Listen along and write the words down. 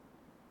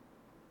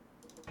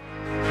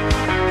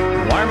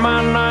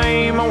my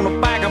name on the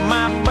back of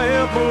my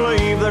belt,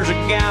 believe there's a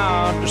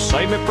God to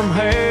save me from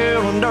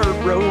hell, and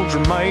dirt roads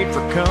are made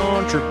for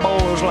country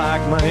boys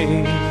like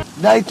me.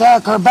 They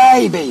took her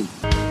baby.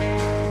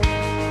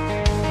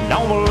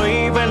 Don't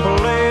believe in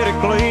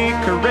politically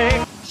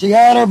correct. She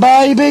had her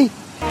baby.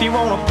 If you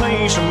want a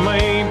piece of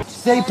me,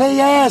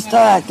 CPS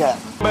took her.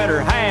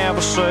 better have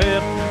a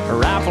set. A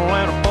rifle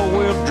and a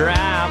four-wheel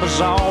drive is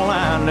all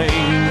I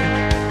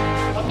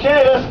need.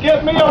 Okay, let's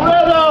get me a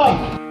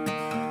rhythm.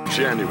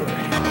 January.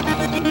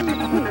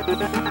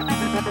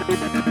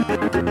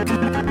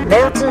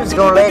 Nelson's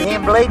gonna let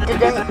him bleed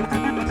today.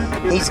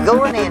 He's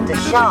going into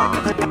shock.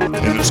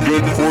 And it's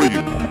good for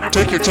you.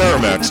 Take your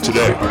Terramax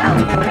today.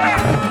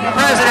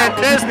 President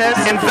business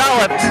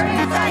enveloped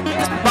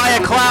by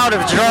a cloud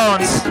of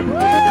drones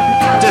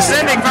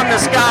descending from the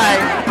sky.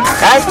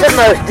 That's the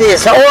most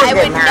disorganized. I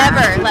would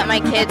never let my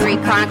kids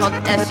read Chronicle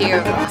SU.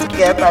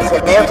 Yep, I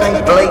said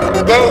Nelson's bleeding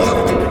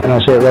today. And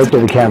I said right to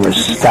the camera,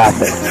 stop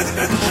it.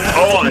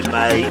 On,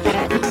 mate.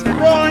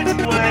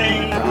 Right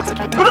way.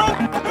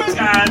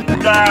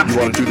 You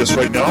want to do this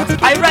right now?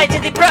 I write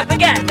the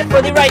propaganda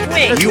for the right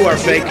wing. You are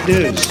fake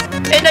news.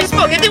 And I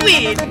smoke the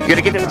weed. You're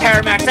gonna get this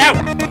Terramax out.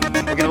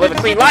 We're gonna live a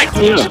clean life.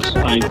 Yes,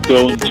 I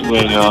go into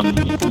a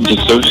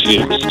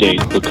dissociative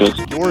state because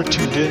you're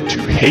tuned in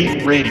to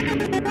Hate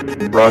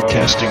Radio,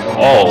 broadcasting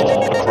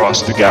all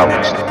across the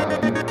galaxy.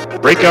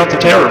 Break out the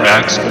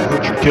Terramax and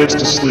put your kids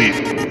to sleep.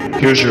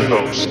 Here's your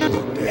host,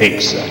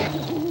 Hate Set.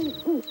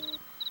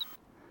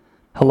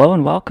 Hello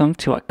and welcome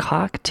to a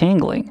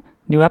cock-tingling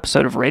new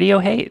episode of Radio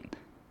Hate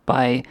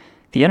by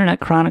the Internet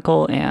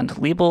Chronicle and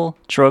Liebel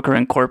Droger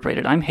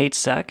Incorporated. I'm Hate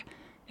Sec,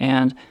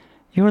 and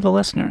you are the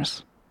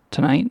listeners.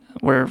 Tonight,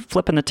 we're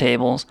flipping the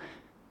tables,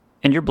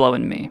 and you're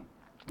blowing me.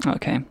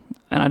 Okay,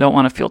 and I don't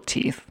want to feel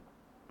teeth.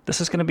 This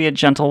is going to be a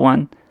gentle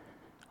one.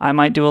 I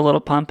might do a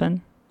little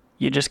pumping.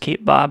 You just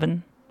keep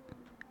bobbing.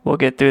 We'll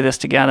get through this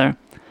together,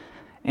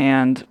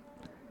 and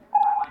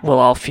we'll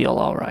all feel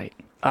all right.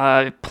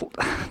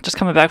 Just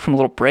coming back from a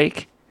little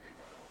break,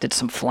 did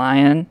some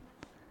flying,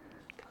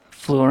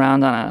 flew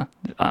around on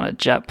a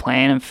jet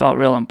plane and felt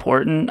real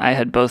important. I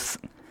had both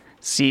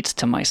seats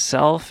to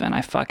myself, and I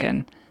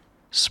fucking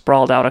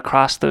sprawled out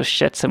across those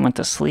shits and went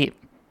to sleep,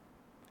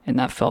 and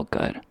that felt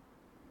good.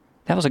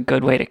 That was a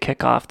good way to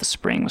kick off the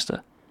spring, was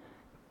to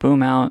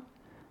boom out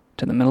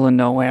to the middle of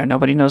nowhere.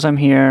 Nobody knows I'm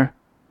here.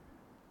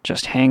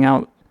 Just hang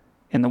out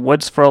in the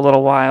woods for a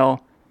little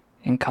while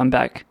and come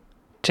back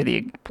to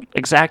the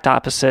exact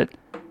opposite,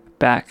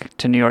 back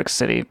to New York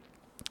City.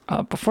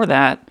 Before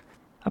that,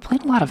 I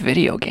played a lot of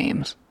video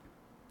games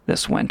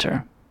this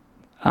winter.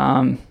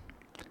 And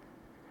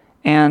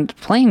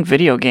playing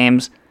video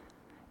games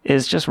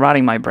is just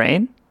rotting my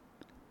brain.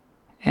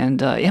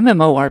 And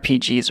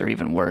MMORPGs are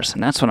even worse,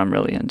 and that's what I'm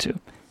really into.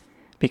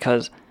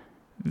 Because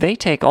they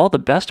take all the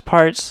best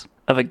parts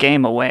of a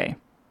game away,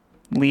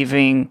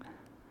 leaving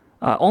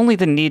only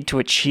the need to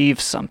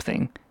achieve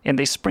something, and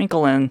they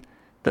sprinkle in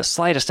the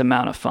slightest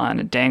amount of fun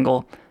and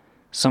dangle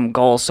some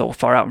goals so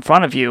far out in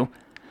front of you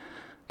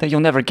that you'll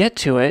never get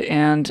to it,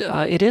 and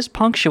it is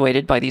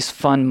punctuated by these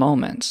fun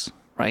moments,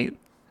 right,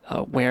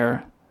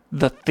 where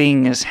the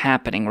thing is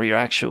happening, where you're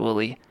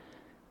actually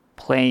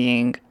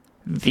playing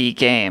the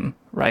game,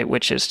 right,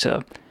 which is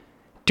to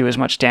do as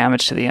much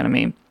damage to the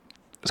enemy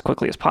as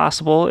quickly as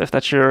possible, if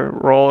that's your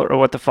role, or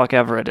what the fuck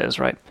ever it is,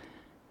 right?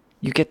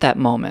 You get that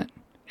moment,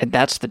 and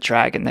that's the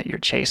dragon that you're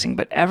chasing,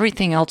 but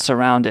everything else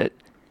around it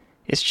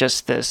is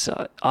just this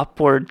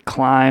upward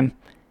climb,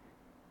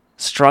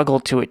 struggle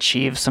to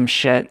achieve some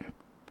shit,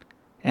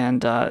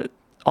 and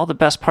all the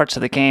best parts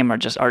of the game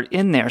are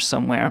in there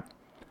somewhere,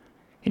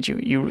 and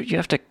you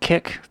have to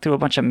kick through a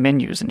bunch of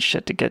menus and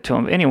shit to get to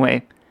them.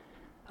 Anyway,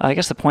 I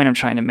guess the point I'm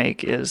trying to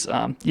make is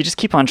you just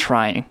keep on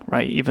trying,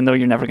 right? Even though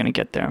you're never going to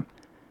get there.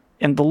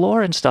 And the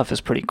lore and stuff is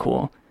pretty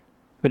cool,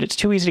 but it's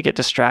too easy to get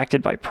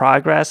distracted by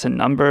progress and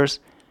numbers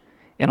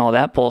and all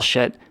that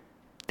bullshit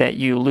that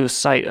you lose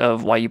sight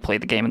of why you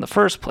played the game in the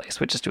first place,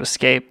 which is to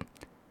escape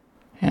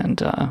and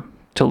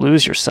to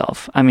lose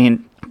yourself. I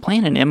mean,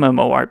 playing an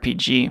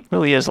MMORPG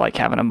really is like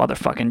having a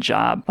motherfucking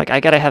job. Like, I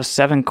gotta have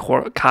 7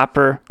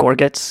 copper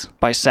gorgets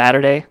by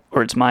Saturday,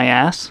 or it's my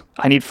ass.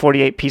 I need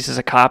 48 pieces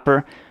of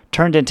copper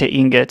turned into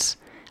ingots.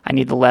 I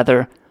need the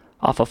leather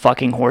off a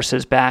fucking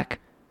horse's back.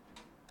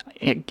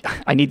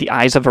 I need the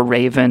eyes of a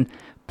raven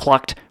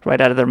plucked right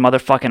out of their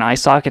motherfucking eye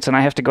sockets, and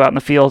I have to go out in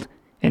the field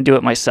and do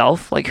it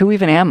myself. Like, who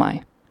even am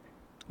I?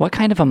 What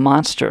kind of a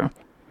monster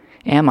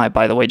am I,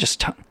 by the way,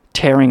 just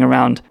tearing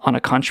around on a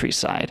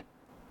countryside,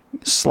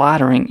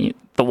 slaughtering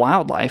the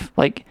wildlife?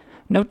 Like,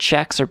 no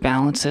checks or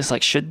balances.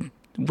 Like, should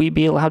we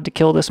be allowed to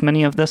kill this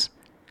many of this?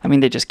 I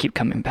mean, they just keep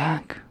coming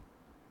back.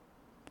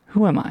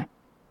 Who am I?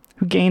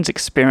 Who gains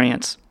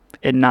experience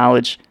and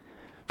knowledge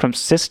from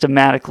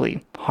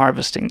systematically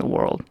harvesting the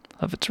world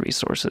of its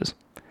resources?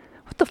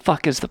 What the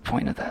fuck is the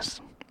point of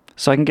this?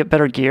 So I can get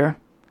better gear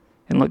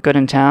and look good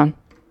in town,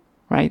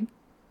 right?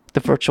 The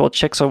virtual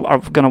chicks are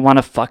going to want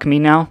to fuck me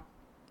now?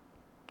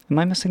 Am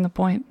I missing the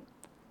point?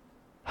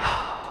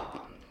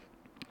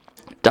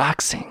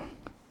 Doxing.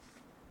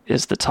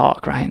 is the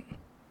talk, right?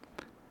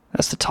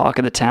 That's the talk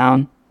of the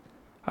town.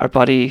 Our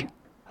buddy,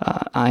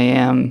 I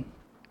am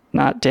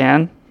not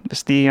Dan,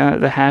 is the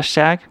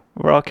hashtag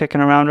we're all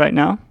kicking around right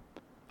now.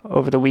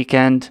 Over the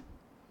weekend,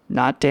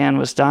 not Dan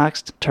was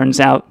doxxed. Turns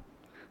out,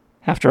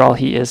 after all,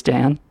 he is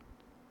Dan.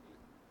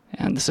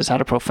 And this has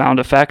had a profound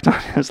effect on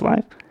his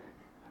life.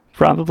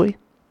 Probably.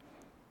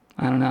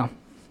 I don't know.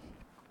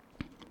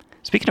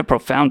 Speaking of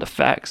profound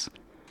effects,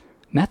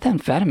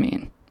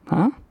 methamphetamine,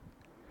 huh?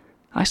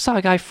 I saw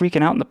a guy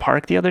freaking out in the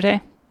park the other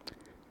day.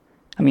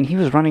 I mean, he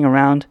was running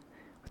around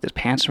with his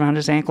pants around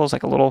his ankles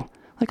like a little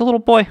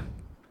boy.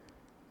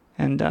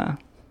 And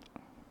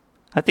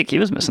I think he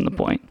was missing the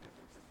point.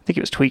 I think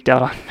he was tweaked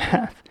out on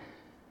meth.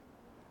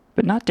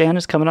 But Not Dan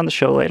is coming on the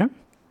show later.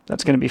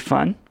 That's going to be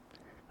fun.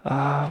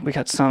 We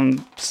got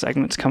some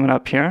segments coming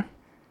up here.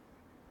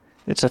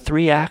 It's a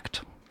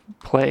 3-act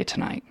play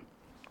tonight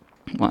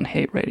on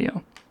Hate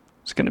Radio.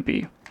 It's going to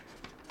be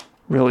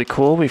really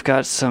cool. We've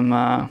got some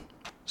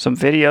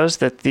videos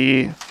that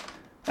the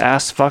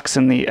ass fucks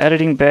in the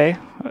editing bay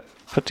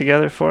put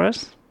together for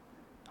us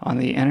on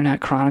the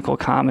Internet Chronicle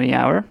Comedy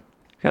Hour.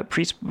 We've got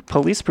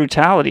police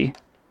brutality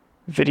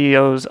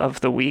videos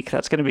of the week.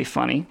 That's going to be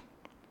funny.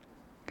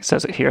 It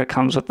says it here. It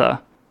comes with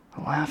a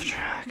laugh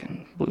track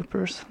and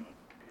bloopers.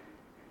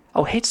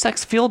 Oh, hate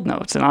sex field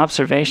notes and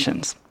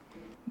observations.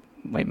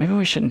 Wait, maybe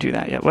we shouldn't do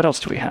that yet. What else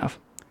do we have?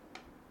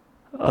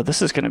 Oh,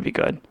 this is going to be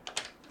good.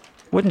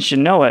 Wouldn't you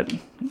know it?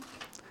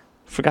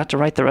 Forgot to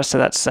write the rest of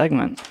that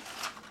segment.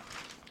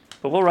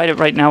 But we'll write it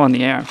right now on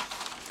the air.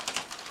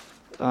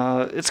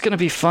 It's going to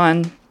be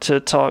fun to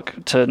talk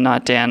to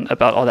Not Dan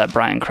about all that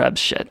Brian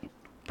Krebs shit.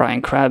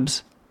 Brian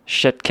Krebs,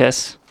 shit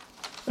kiss,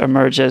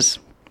 emerges.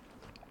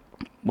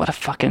 What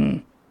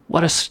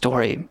a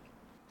story.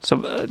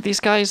 So these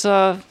guys,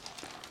 I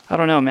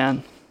don't know,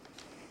 man.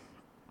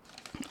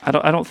 I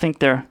don't think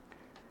they're...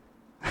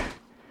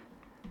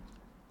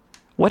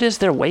 What is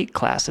their weight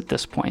class at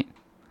this point?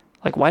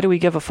 Like, why do we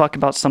give a fuck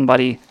about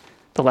somebody?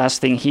 The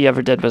last thing he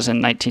ever did was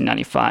in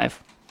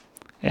 1995.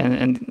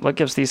 And what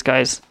gives these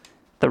guys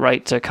the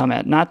right to come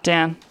at Not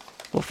Dan?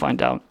 We'll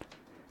find out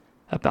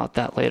about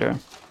that later.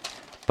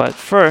 But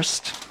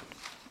first,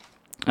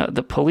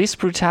 the police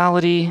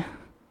brutality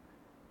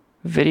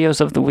videos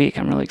of the week.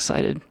 I'm really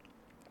excited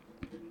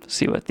to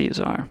see what these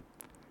are.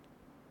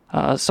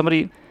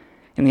 Somebody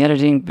in the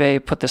editing bay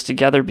put this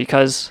together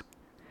because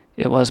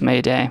it was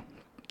May Day.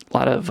 A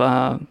lot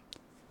of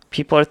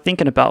people are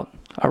thinking about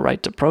our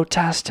right to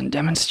protest and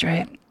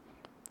demonstrate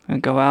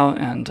and go out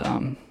and,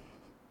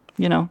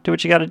 do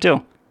what you got to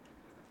do.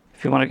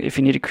 If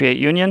you need to create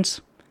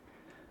unions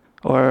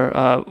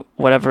or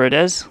whatever it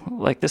is,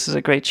 like this is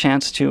a great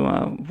chance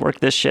to work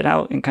this shit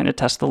out and kind of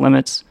test the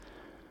limits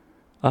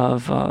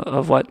of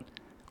what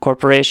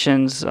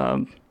corporations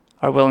are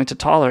willing to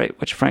tolerate,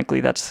 which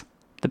frankly, that's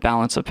the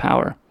balance of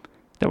power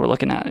that we're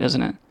looking at,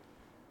 isn't it?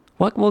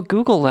 What will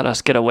Google let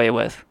us get away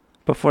with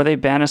before they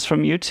ban us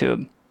from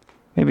YouTube?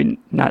 Maybe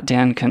Not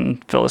Dan can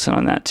fill us in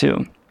on that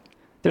too.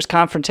 There's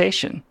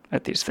confrontation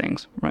at these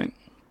things, right?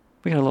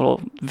 We got a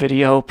little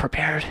video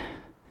prepared.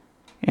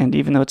 And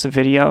even though it's a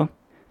video,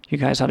 you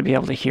guys ought to be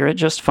able to hear it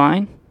just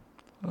fine.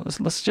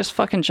 Let's just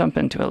fucking jump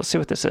into it. Let's see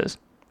what this is.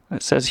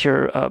 It says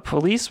here,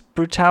 police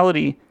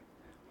brutality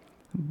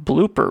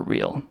blooper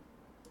reel.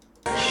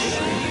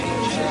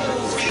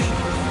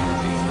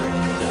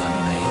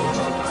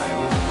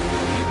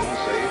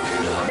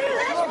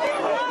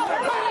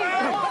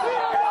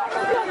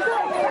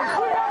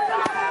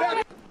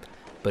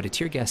 But a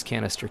tear gas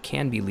canister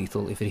can be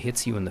lethal if it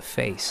hits you in the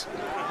face.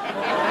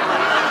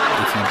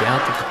 If you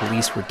doubt that the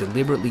police were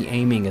deliberately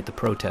aiming at the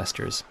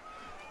protesters,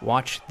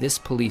 watch this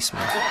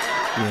policeman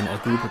when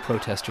a group of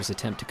protesters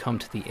attempt to come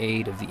to the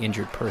aid of the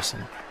injured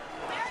person.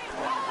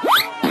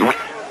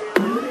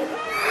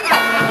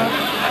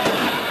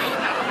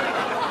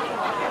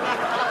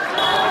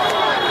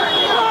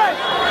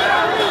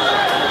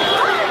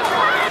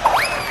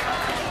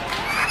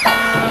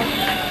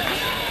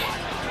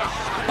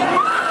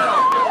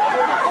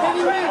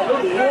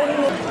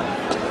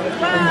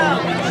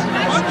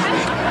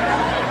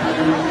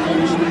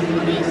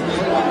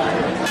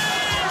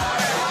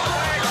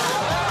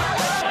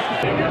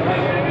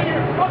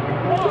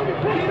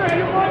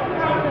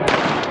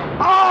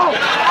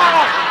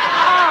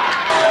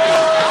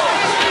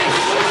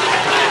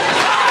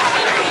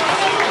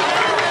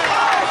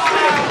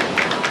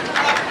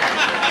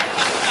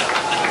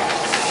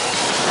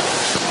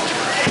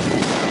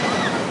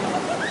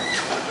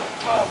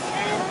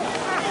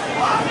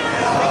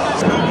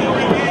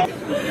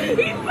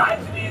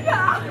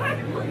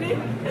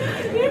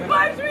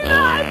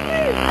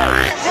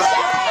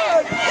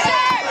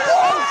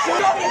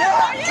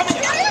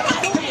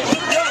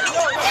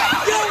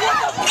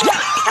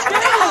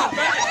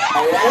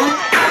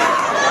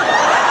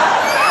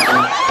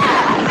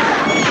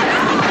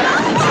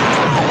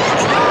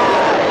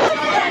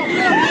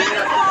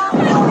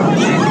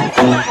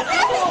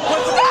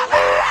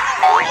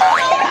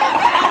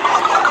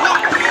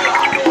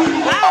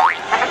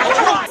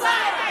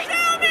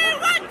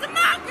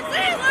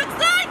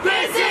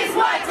 This is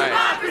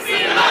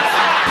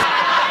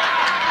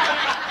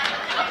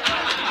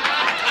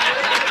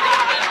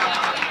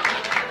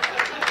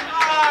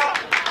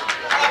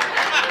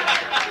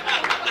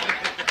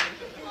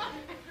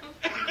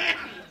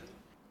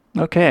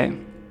Okay.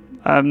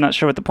 I'm not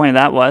sure what the point of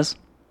that was,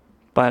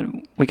 but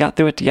we got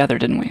through it together,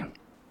 didn't we?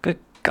 Good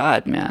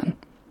God, man.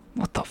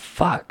 What the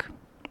fuck?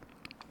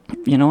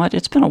 You know what?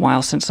 It's been a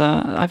while since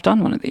I've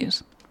done one of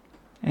these.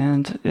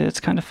 And it's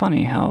kind of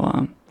funny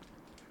how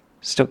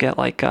still get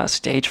like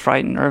stage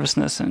fright and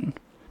nervousness and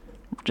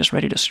just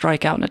ready to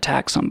strike out and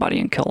attack somebody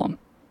and kill them.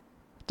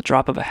 At the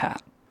drop of a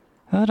hat.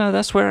 But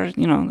that's where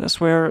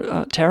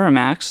Terror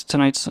Max,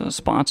 tonight's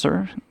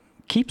sponsor,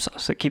 keeps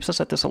us. It keeps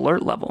us at this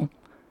alert level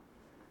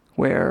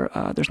where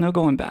there's no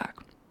going back.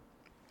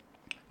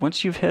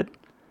 Once you've hit...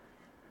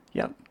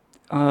 Yep.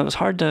 It was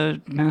hard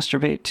to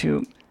masturbate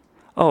to...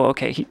 Oh,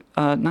 okay.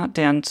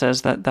 Notdan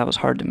says that was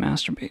hard to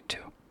masturbate to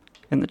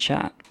in the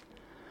chat.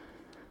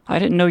 I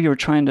didn't know you were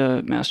trying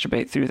to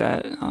masturbate through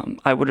that.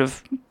 I would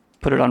have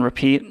put it on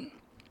repeat.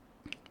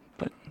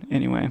 But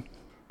anyway.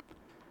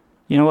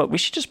 You know what? We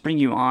should just bring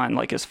you on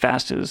like as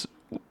fast as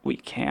we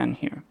can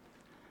here.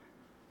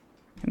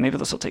 And maybe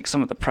this will take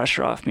some of the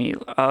pressure off me.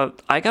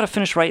 I got to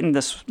finish writing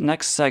this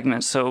next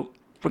segment, so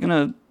we're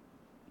going to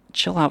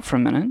chill out for a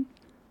minute.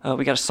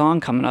 We got a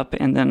song coming up,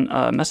 and then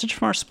a message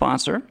from our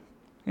sponsor,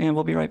 and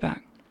we'll be right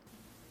back.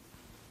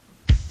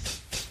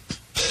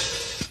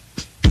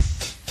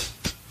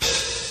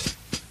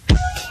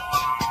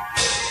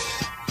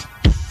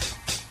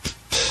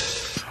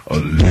 A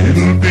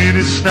little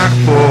bitty snack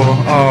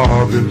for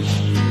August,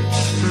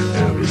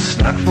 and a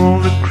snack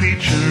for the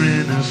creature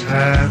in his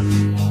hat,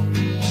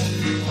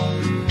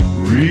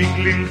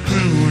 wriggling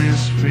through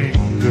his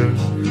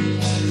fingers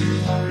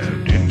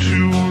and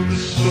into the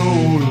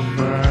soul of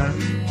man,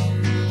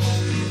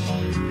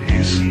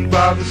 hastened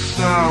by the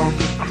sound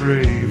of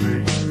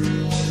craving.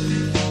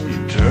 He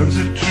turns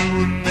it to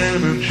an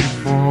energy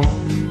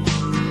form,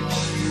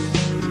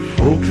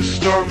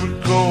 focused on the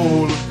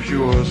goal of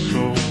pure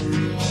soul,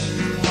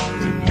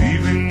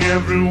 leaving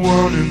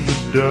everyone in the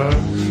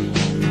dust.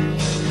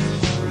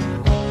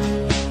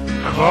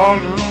 Call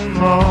them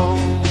all,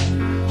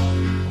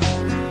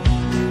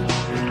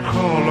 and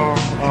call on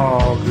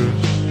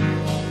August.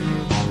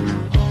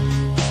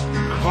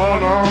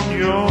 Call on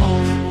your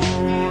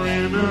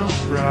inner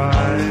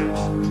pride.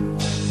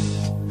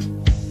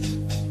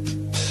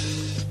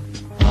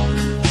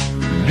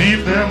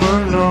 Leave them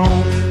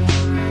alone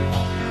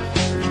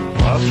to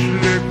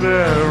postulate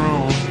their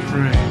own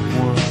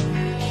framework.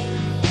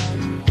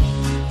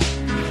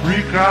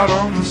 Freak out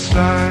on the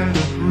side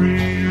of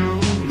real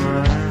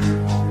man.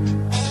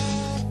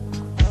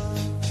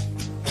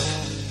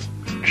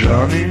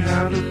 Johnny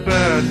had a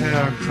bad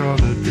hair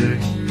color day,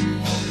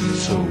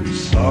 so he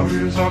saw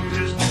his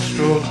artist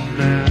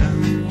extraordinaire,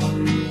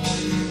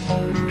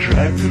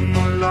 dragged him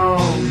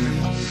along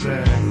and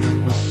sang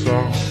him a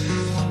song,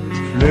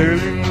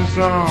 flailing his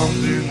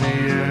arms in the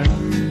air.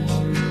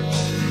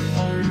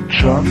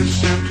 Johnny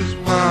sent his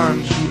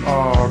mind to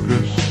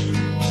August,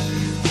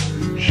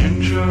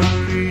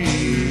 gingerly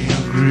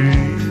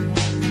agreed.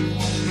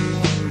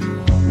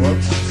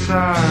 What's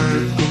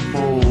inside the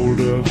mold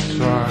of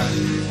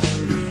time?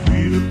 If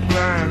we to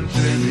plant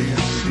any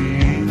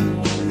seed,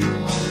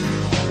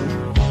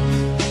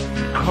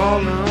 call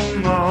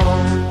them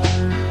on,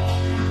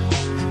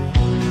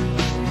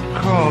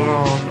 call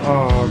on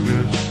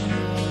August,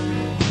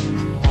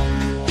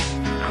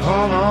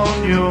 call on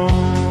your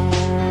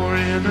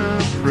inner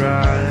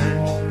pride.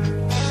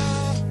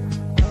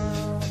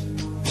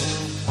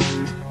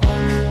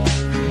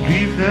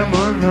 Leave them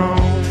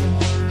alone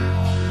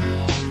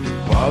to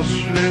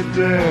postulate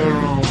their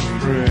own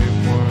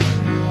framework,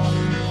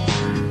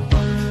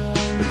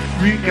 and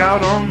freak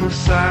out on the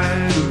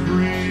side of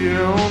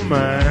real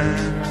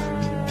man.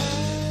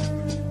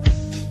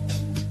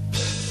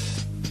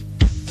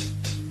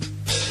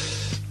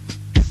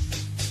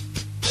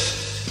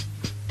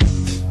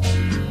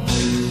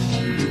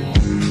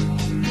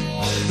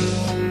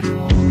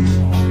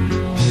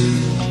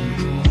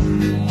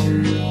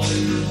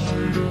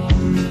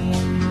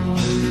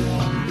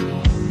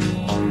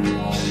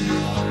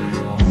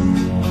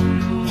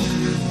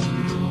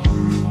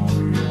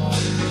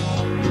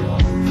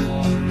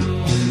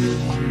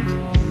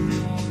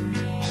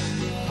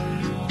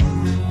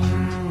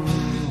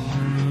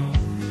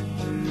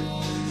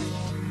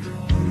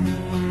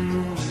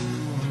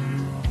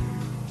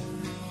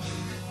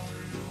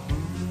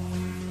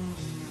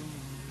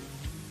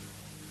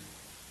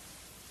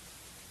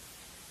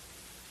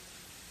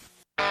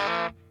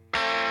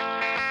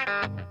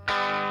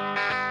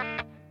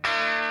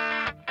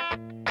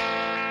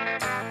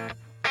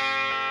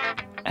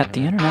 At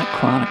the Internet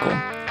Chronicle,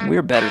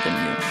 we're better than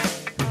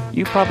you.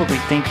 You probably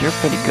think you're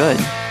pretty good,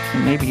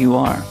 and maybe you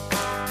are,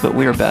 but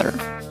we're better.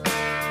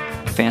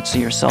 Fancy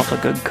yourself a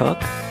good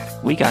cook?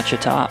 We got you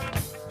topped.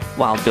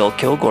 Wild Bill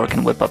Kilgore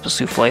can whip up a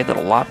souffle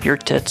that'll lop your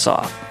tits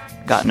off.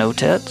 Got no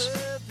tits?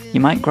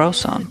 You might grow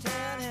some.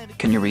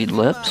 Can you read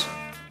lips?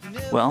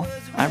 Well,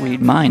 I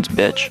read minds,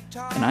 bitch,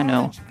 and I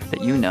know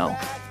that you know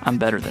I'm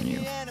better than you.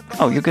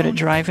 Oh, you're good at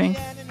driving?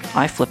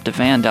 I flipped a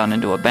van down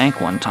into a bank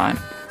one time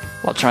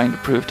while trying to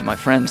prove to my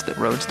friends that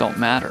roads don't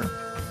matter.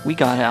 We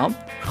got out,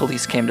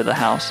 police came to the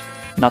house,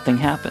 nothing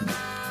happened.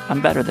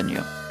 I'm better than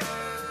you.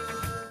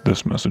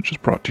 This message is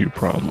brought to you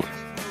proudly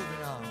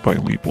by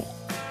Leeple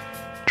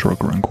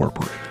Trucker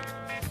Incorporated.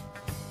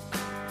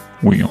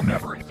 We own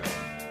everything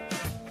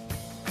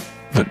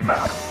that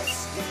matters.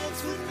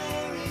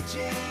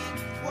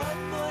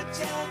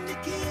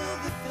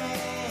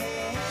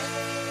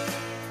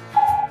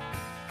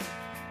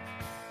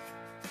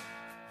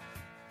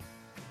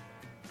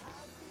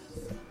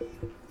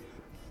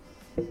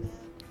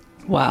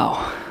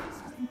 Wow.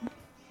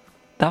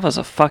 That was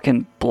a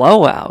fucking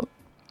blowout.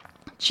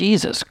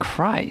 Jesus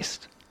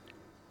Christ.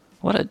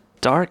 What a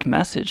dark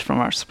message from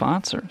our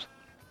sponsors.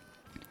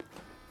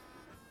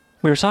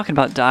 We were talking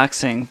about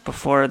doxing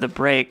before the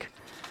break.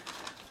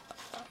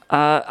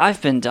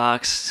 I've been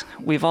doxed.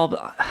 We've all...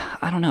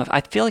 I don't know.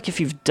 I feel like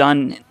if you've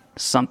done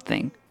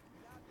something,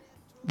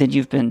 then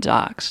you've been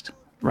doxed,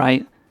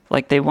 right?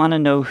 Like, they want to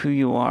know who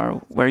you are,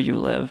 where you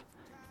live,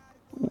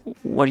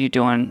 what are you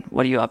doing,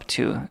 what are you up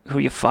to, who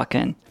you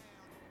fucking...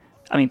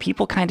 I mean,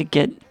 people kind of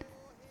get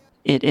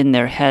it in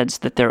their heads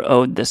that they're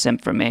owed this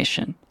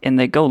information, and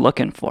they go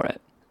looking for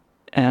it.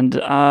 And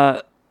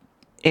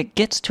it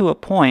gets to a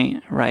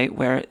point, right,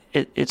 where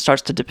it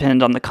starts to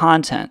depend on the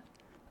content.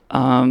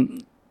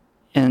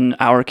 In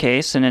our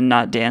case, and in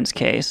Not Dan's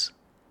case,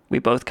 we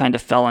both kind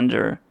of fell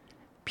under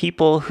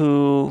people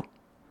who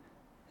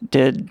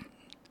did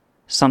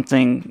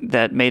something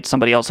that made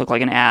somebody else look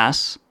like an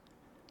ass,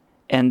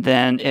 and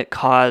then it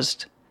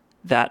caused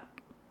that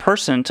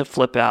person to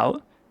flip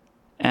out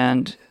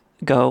and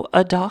go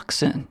a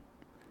dachshund,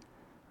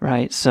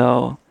 right?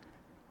 So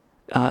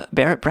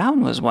Barrett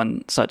Brown was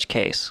one such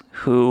case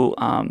who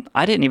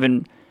I didn't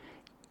even...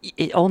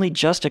 It only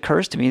just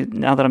occurs to me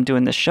now that I'm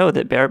doing this show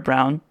that Barrett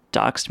Brown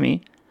doxed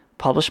me,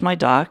 published my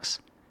dox,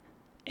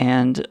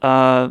 and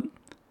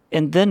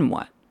then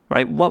what,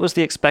 right? What was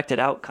the expected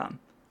outcome?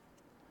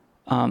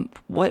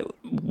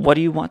 What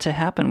do you want to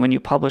happen when you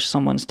publish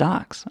someone's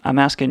docs? I'm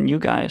asking you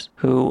guys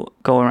who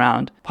go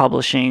around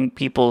publishing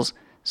people's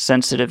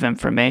sensitive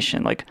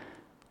information. Like,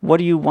 what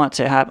do you want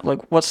to happen?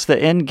 Like, what's the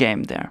end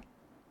game there?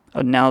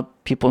 Now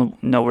people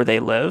know where they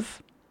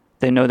live.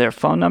 They know their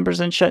phone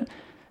numbers and shit.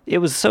 It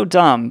was so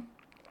dumb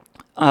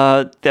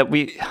that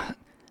we...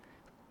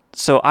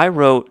 So I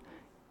wrote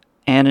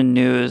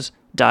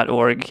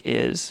AnnaNews.org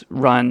is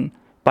run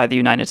by the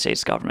United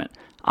States government.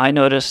 I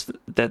noticed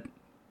that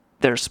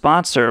their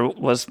sponsor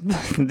was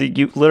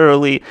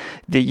literally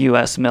the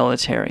U.S.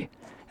 military.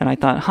 And I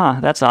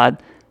thought, that's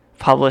odd.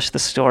 Published the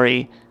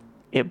story.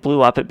 It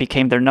blew up. It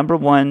became their number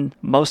one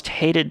most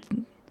hated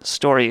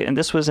story. And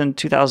this was in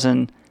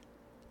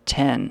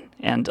 2010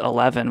 and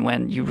 11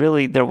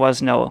 when there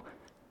was no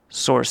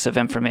source of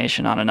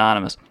information on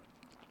Anonymous.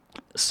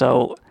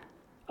 So,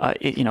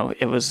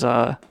 it was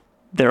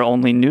their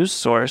only news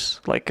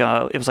source. Like,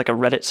 it was like a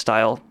Reddit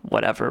style,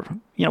 whatever.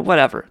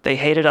 Whatever. They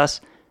hated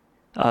us.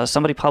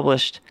 Somebody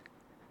published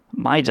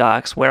my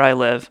docs, where I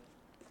live,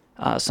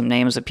 some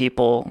names of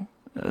people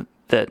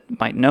that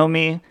might know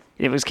me.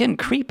 It was getting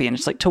creepy, and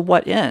it's like, to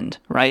what end,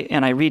 right?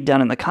 And I read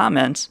down in the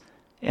comments,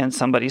 and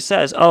somebody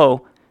says,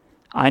 oh,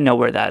 I know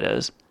where that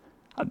is.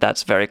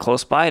 That's very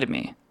close by to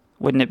me.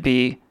 Wouldn't it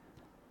be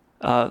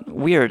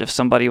weird if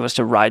somebody was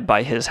to ride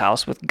by his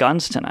house with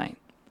guns tonight?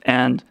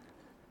 And,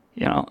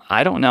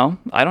 I don't know.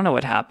 I don't know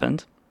what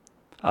happened.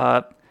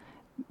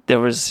 There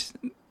was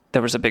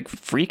a big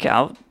freak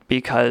out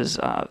because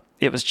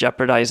it was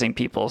jeopardizing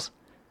people's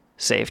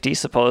safety,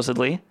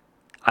 supposedly.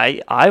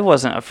 I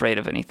wasn't afraid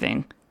of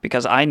anything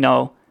because I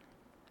know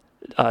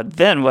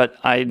then what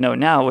I know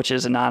now, which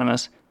is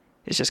Anonymous,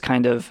 is just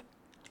kind of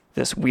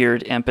this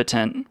weird,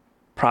 impotent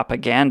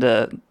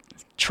propaganda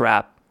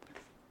trap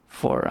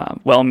for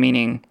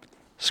well-meaning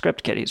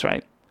script kiddies,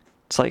 right?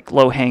 It's like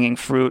low-hanging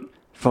fruit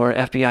for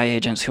FBI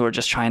agents who are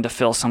just trying to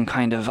fill some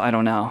kind of, I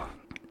don't know,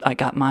 I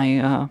got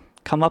my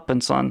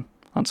comeuppance on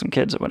some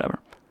kids or whatever.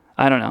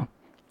 I don't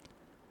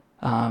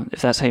know.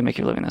 If that's how you make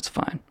your living, that's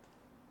fine.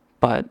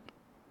 But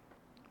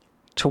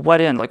to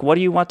what end? Like, what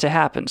do you want to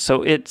happen?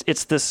 So it's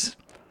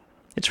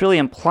really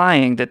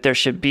implying that there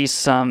should be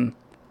some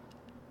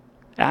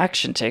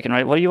action taken,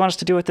 right? What do you want us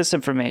to do with this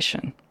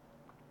information?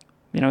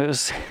 It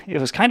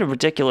was kind of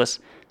ridiculous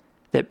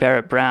that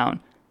Barrett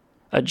Brown,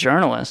 a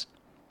journalist,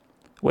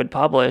 would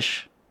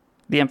publish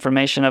the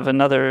information of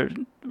another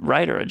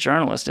writer, a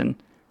journalist,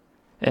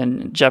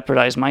 and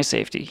jeopardize my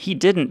safety. He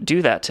didn't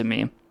do that to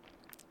me.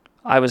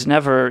 I was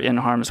never in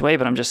harm's way,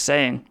 but I'm just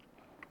saying,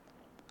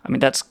 I mean,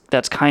 that's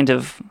kind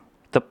of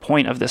the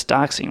point of this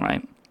doxing,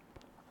 right?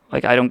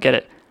 Like, I don't get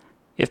it.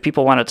 If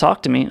people want to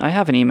talk to me, I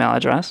have an email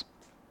address.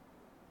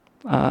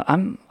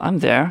 I'm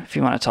there if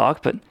you want to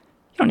talk, but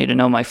you don't need to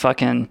know my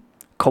fucking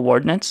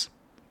coordinates.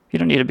 You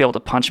don't need to be able to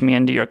punch me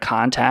into your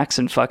contacts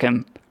and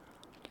fucking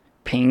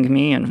ping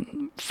me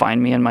and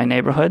find me in my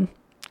neighborhood.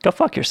 Go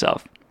fuck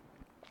yourself.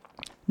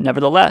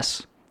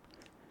 Nevertheless,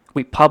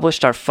 we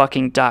published our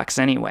fucking docs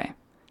anyway,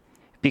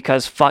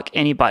 because fuck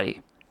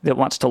anybody that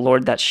wants to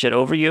lord that shit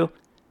over you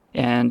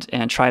and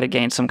try to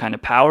gain some kind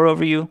of power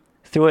over you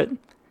through it.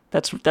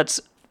 That's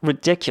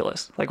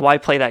ridiculous. Like, why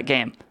play that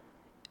game?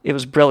 It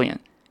was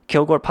brilliant.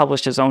 Kilgore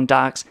published his own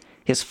docs.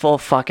 his full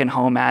fucking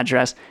home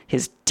address,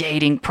 his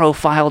dating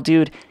profile,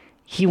 dude.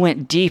 He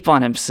went deep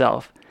on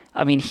himself.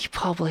 I mean, he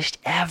published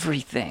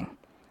everything.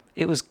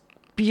 It was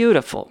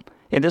beautiful.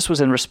 And this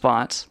was in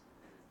response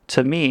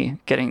to me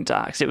getting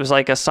doxxed. It was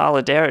like a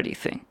solidarity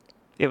thing.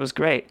 It was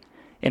great.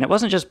 And it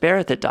wasn't just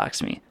Barrett that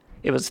doxed me.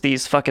 It was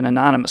these fucking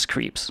anonymous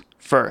creeps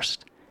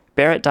first.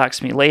 Barrett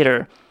doxed me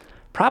later,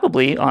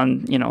 probably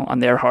on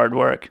their hard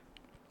work.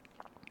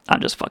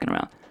 I'm just fucking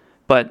around.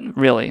 But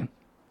really,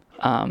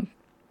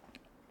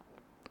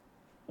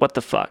 what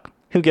the fuck?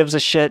 Who gives a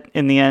shit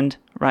in the end,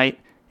 right?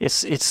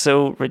 It's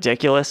so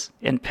ridiculous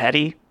and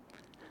petty.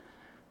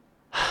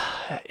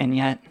 And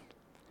yet,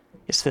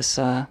 it's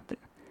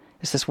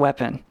this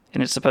weapon,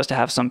 and it's supposed to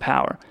have some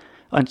power.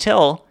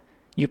 Until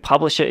you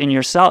publish it in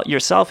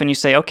yourself and you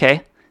say,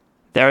 okay,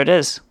 there it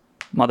is,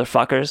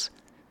 motherfuckers.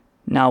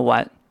 Now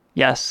what?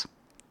 Yes,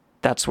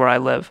 that's where I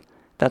live.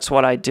 That's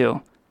what I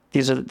do.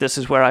 This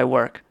is where I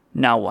work.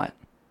 Now what?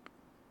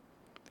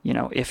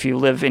 If you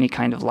live any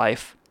kind of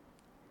life,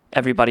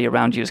 everybody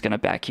around you is going to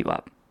back you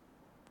up.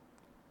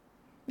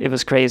 It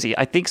was crazy.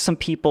 I think some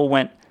people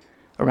went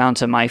around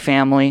to my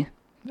family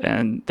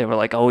and they were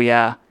like, oh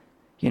yeah,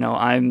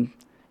 I'm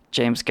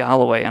James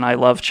Galloway and I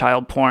love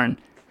child porn.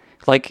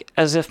 Like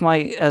as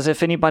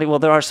if anybody, well,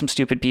 there are some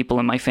stupid people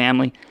in my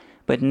family,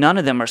 but none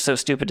of them are so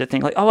stupid to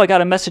think like, oh, I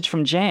got a message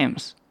from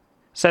James.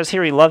 Says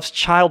here he loves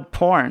child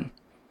porn.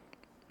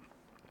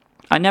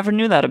 I never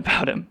knew that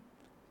about him.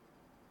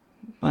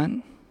 But,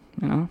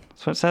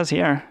 that's what it says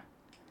here.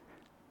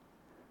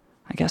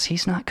 I guess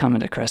he's not coming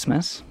to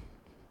Christmas.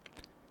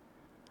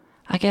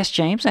 I guess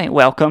James ain't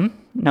welcome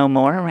no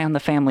more around the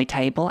family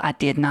table. I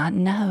did not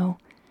know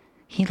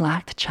he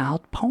liked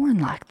child porn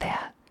like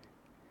that.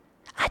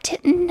 I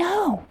didn't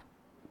know.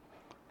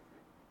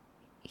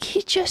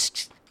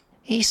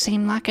 He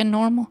seemed like a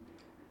normal.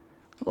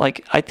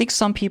 Like, I think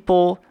some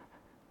people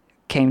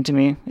came to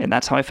me, and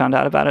that's how I found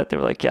out about it. They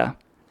were like, yeah,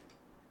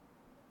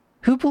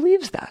 who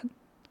believes that?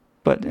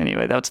 But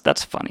anyway,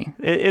 that's funny.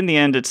 In the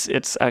end,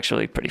 it's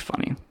actually pretty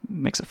funny. It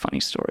makes a funny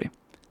story.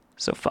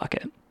 So fuck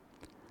it.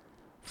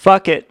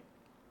 Fuck it.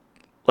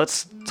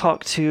 Let's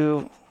talk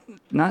to,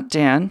 not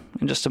Dan,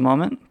 in just a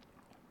moment.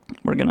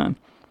 We're going to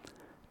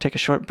take a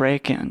short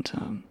break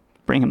and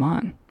bring him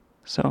on.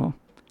 So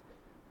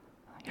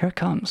here it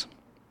comes.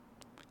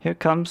 Here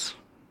comes,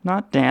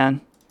 not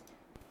Dan.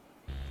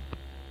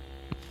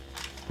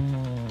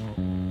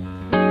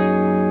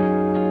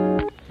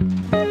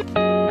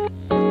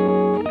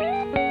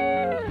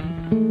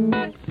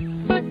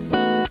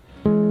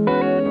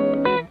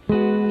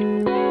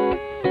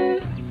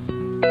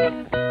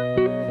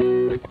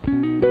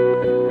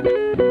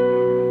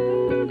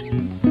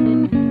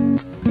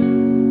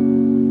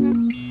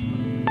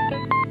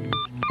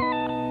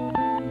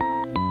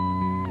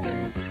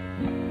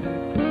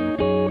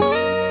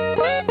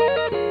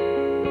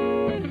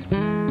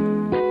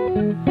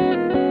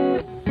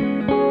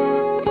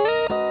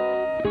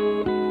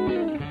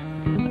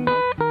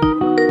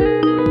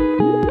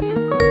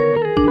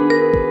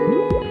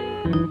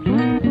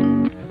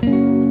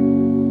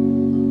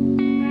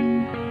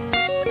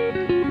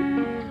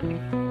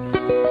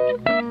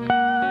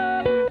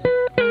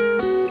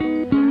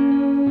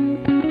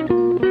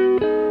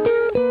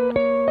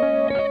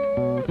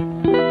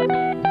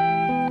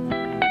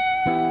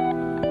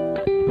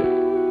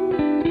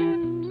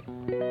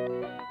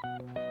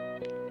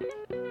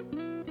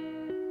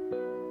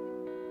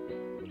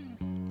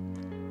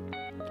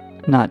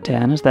 Not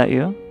Dan, is that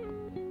you?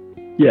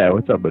 Yeah,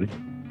 what's up, buddy?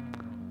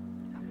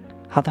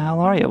 How the hell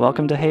are you?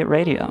 Welcome to Hate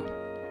Radio.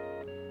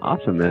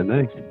 Awesome, man,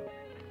 thanks.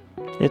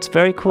 It's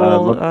very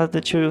cool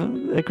that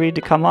you agreed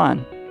to come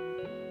on.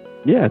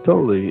 Yeah,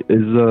 totally.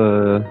 Is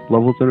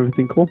levels and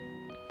everything cool?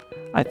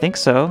 I think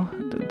so.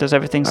 Does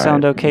everything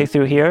sound okay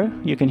through here?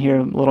 You can hear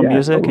a little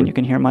music totally. And you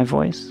can hear my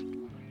voice?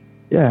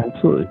 Yeah,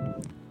 absolutely.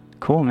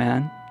 Cool,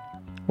 man.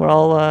 We're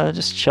all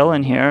just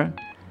chilling here.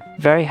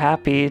 Very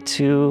happy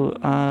to,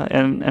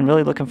 and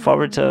really looking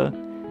forward to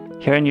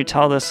hearing you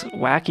tell this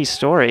wacky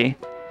story.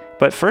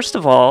 But first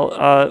of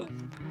all,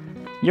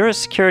 you're a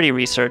security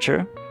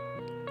researcher.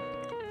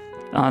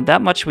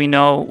 That much we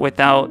know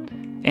without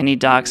any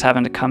docs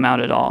having to come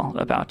out at all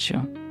about you.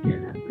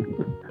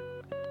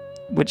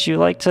 Would you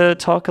like to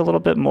talk a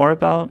little bit more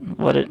about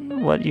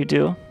what you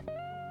do?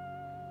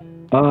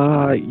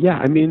 Yeah,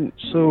 I mean,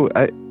 so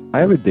I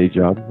have a day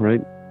job, right?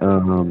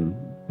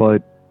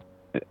 But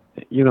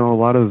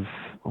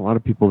a lot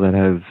of people that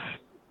have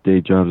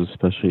day jobs,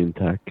 especially in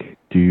tech,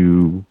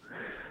 do,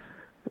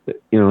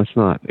 it's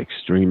not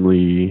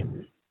extremely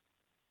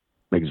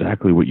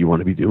exactly what you want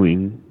to be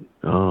doing.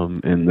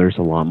 And there's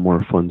a lot more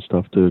fun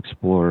stuff to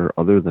explore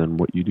other than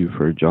what you do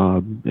for a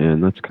job.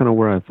 And that's kind of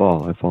where I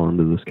fall. I fall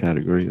into this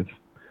category of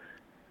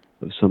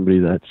somebody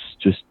that's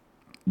just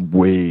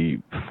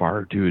way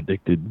far too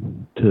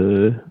addicted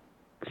to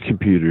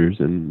computers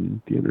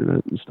and the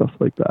internet and stuff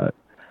like that.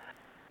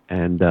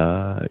 And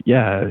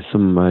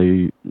some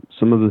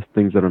of the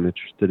things that I'm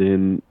interested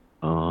in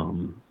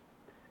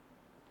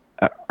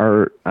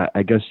are,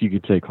 I guess you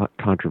could say,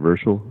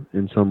 controversial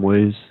in some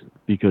ways.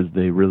 because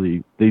they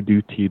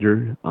do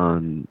teeter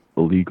on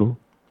illegal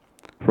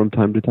from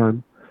time to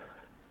time.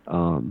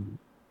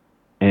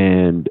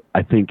 And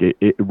I think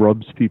it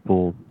rubs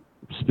people,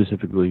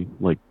 specifically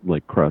like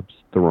Krebs,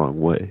 the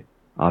wrong way,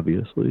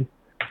 obviously.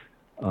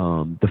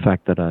 The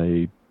fact that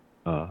I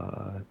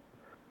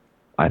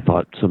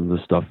thought some of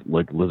the stuff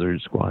like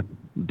Lizard Squad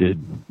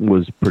did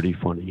was pretty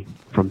funny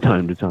from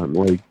time to time.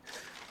 Like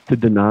to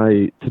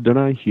deny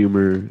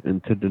humor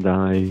and to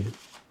deny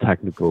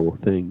technical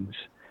things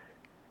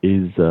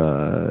is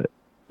a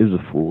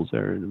fool's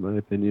errand, in my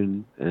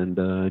opinion, and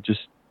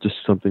just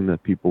something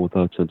that people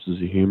without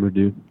senses of humor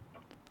do.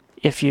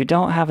 If you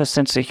don't have a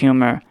sense of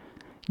humor,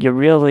 you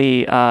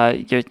really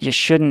you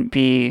shouldn't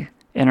be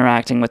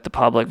interacting with the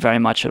public very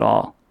much at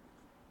all.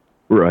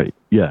 Right.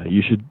 Yeah,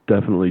 you should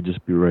definitely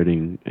just be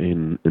writing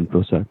an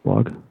InfoSec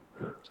blog.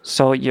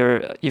 So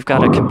you've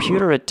got a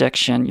computer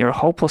addiction. You're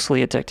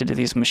hopelessly addicted to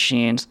these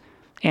machines,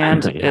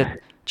 and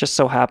it just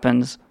so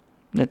happens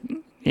that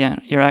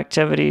your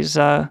activities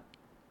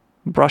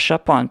brush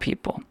up on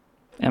people.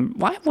 And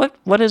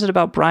what is it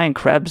about Brian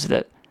Krebs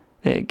that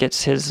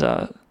gets his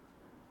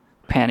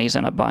panties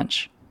in a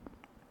bunch?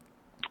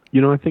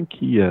 I think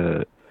he.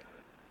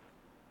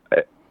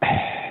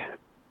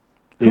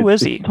 Who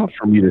is he? It's tough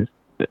for me to.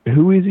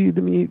 Who is he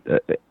to me?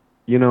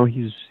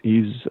 He's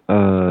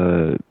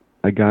a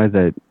guy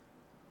that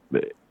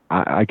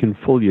I can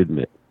fully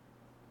admit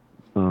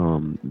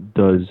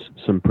does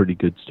some pretty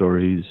good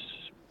stories,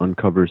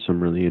 uncovers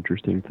some really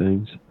interesting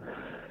things.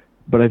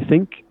 But I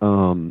think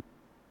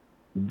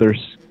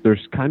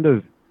there's kind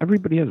of,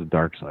 everybody has a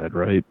dark side,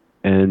 right?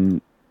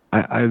 And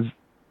I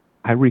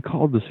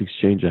recalled this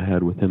exchange I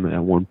had with him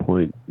at one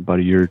point about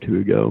a year or two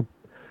ago.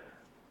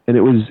 And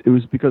it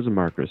was because of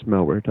Marcus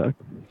Malware Tech,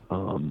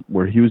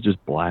 where he was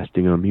just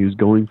blasting him. He was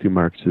going through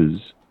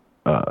Marcus's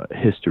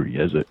history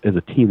as a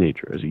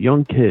teenager, as a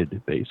young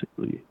kid,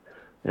 basically,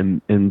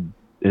 and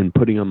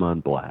putting him on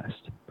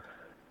blast.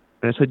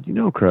 And I said,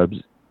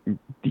 Krebs,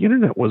 the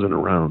internet wasn't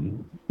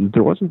around.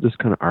 There wasn't this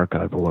kind of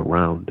archival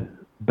around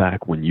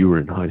back when you were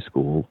in high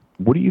school.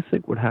 What do you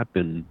think would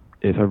happen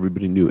if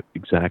everybody knew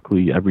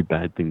exactly every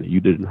bad thing that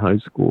you did in high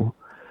school?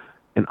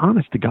 And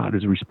honest to God,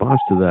 his response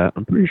to that,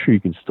 I'm pretty sure you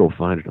can still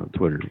find it on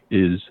Twitter,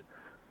 is,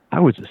 I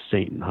was a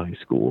saint in high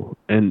school.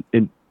 And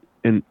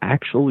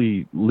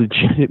actually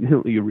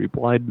legitimately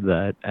replied to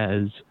that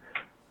as,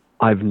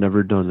 I've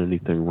never done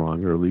anything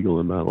wrong or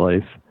illegal in my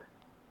life.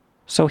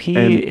 So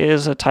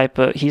he's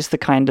the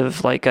kind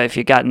of, like, if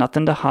you got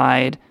nothing to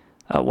hide,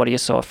 what are you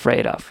so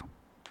afraid of?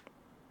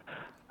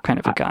 Kind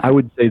of a guy. I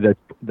would say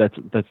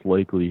that's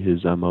likely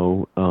his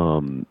MO,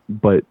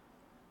 but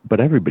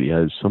everybody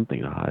has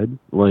something to hide.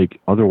 Like,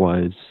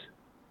 otherwise,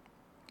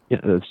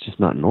 that's just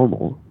not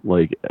normal.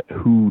 Like,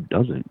 who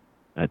doesn't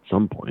at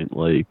some point?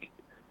 Like,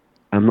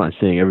 I'm not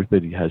saying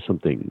everybody has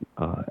something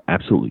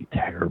absolutely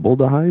terrible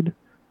to hide,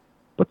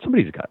 but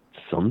somebody's got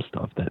some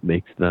stuff that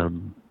makes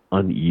them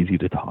uneasy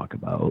to talk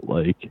about.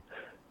 Like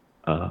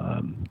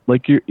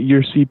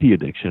your CP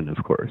addiction,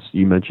 of course.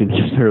 You mentioned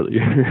just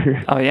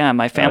earlier. Oh yeah,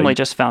 my family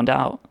just found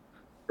out.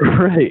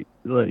 Right.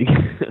 Like,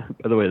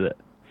 by the way, that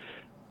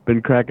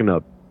been cracking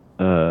up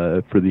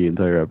for the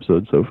entire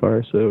episode so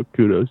far, so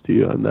kudos to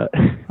you on that.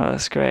 Oh,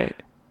 that's great.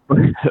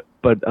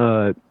 But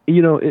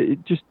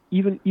it just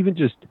even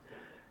just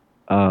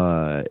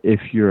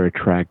if you're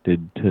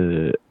attracted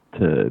to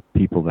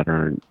people that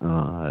aren't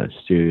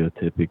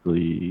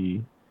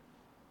stereotypically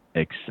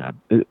it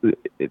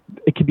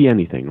could be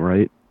anything,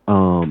 right?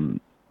 And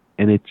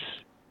it's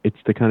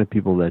the kind of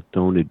people that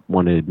don't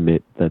want to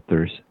admit that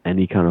there's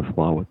any kind of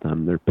flaw with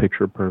them. They're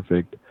picture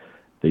perfect.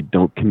 They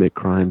don't commit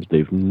crimes.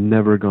 They've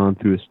never gone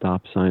through a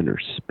stop sign or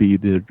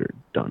speeded or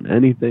done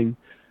anything.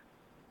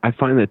 I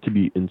find that to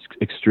be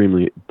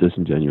extremely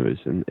disingenuous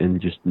and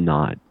just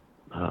not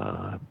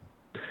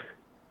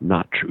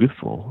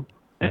truthful.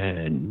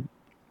 And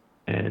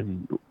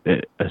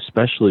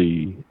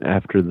especially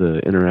after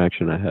the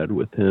interaction I had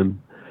with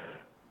him,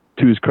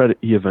 to his credit,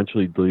 he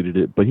eventually deleted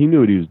it, but he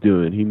knew what he was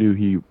doing. He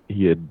knew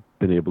he had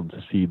been able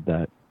to seed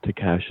that to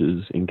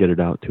caches and get it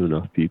out to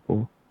enough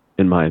people,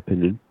 in my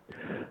opinion.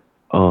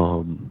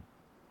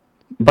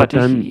 But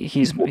then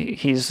he's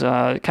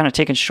kind of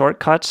taking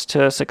shortcuts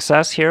to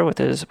success here with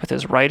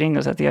his writing.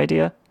 Is that the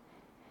idea?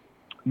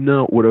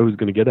 No, what I was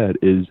going to get at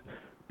is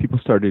people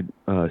started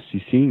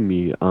CCing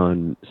me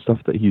on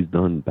stuff that he's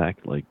done back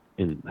like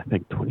in, I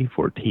think,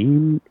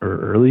 2014 or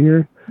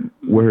earlier,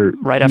 where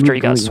right after he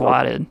got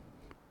swatted.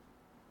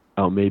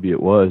 Oh, maybe it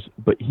was,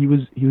 but he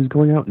was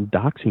going out and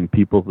doxing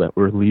people that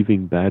were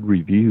leaving bad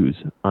reviews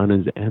on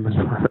his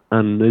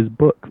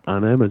book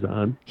on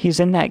Amazon. He's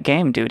in that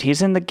game, dude.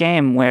 He's in the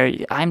game where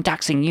I'm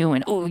doxing you,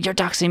 and oh, you're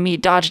doxing me.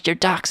 Dodged your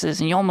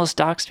doxes, and you almost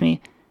doxed me.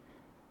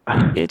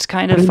 It's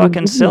kind of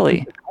fucking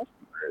silly.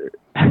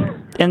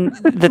 And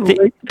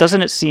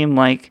doesn't it seem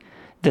like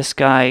this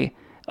guy,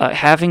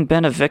 having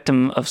been a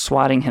victim of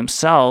swatting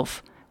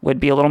himself, would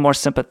be a little more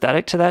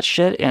sympathetic to that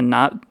shit and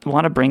not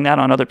want to bring that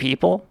on other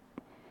people?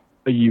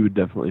 You would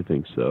definitely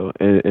think so,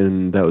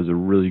 and that was a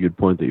really good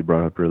point that you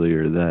brought up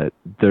earlier. That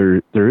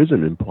there is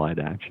an implied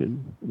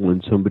action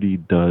when somebody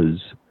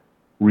does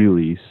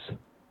release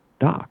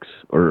docs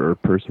or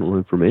personal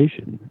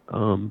information.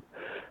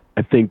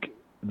 I think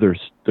there's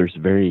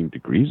varying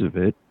degrees of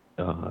it.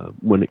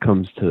 When it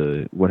comes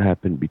to what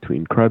happened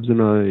between Krebs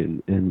and I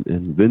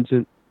and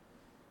Vincent,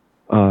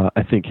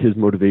 I think his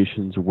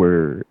motivations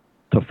were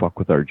to fuck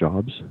with our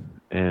jobs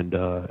and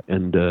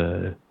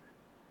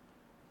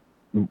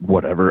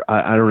whatever.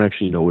 I don't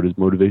actually know what his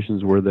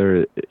motivations were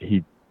there.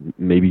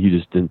 Maybe he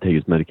just didn't take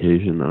his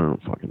medication. I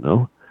don't fucking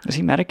know. Is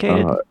he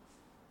medicated?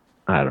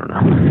 I don't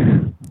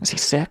know. Is he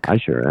sick? I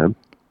sure am.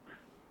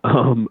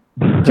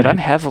 Dude, I'm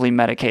heavily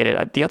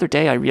medicated. The other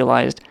day I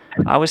realized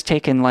I was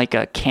taking like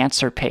a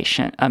cancer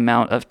patient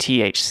amount of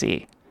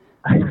THC.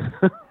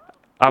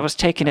 I was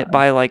taking it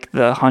by like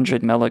the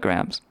 100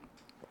 milligrams.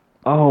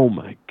 Oh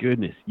my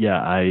goodness.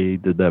 Yeah, I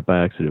did that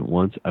by accident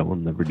once. I will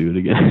never do it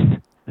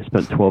again. I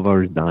spent 12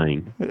 hours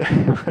dying.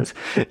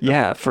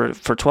 Yeah, for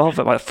 12,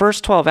 the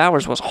first 12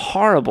 hours was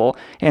horrible.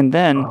 And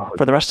then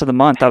for the rest of the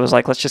month, I was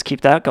like, let's just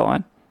keep that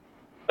going.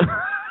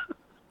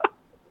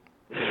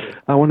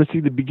 I want to see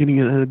the beginning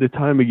and end of the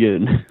time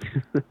again.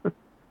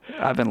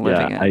 I've been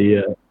living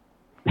it.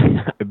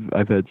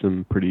 I've had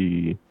some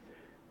pretty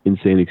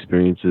insane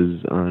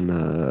experiences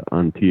on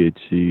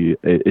THC.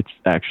 It's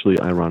actually,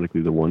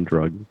 ironically, the one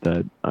drug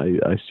that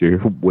I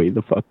steer way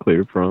the fuck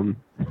clear from.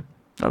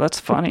 Oh, that's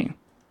funny.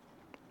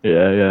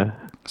 Yeah.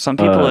 Some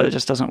people, it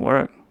just doesn't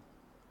work.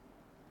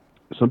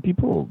 Some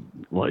people,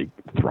 like,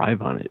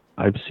 thrive on it.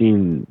 I've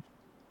seen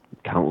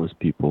countless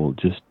people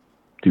just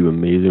do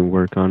amazing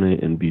work on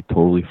it and be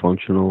totally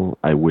functional.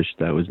 I wish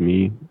that was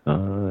me.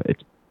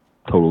 It's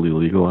totally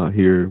legal out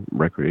here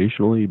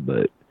recreationally,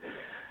 but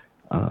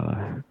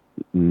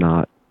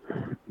not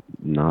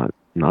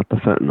the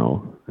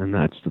fentanyl, and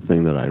that's the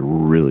thing that I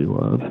really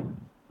love.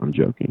 I'm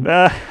joking.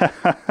 Man,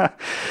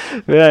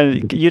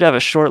 you'd have a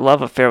short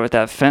love affair with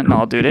that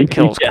fentanyl, dude. It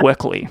kills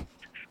quickly.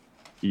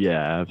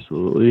 Yeah,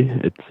 absolutely.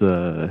 It's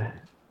a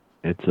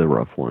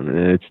rough one,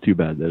 and it's too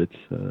bad that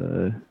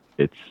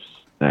it's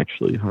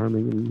actually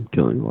harming and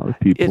killing a lot of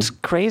people. It's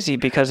crazy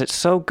because it's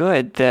so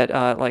good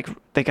that like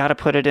they got to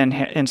put it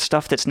in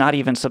stuff that's not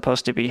even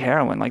supposed to be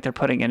heroin. Like they're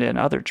putting it in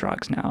other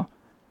drugs now.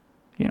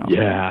 You know.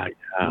 Yeah.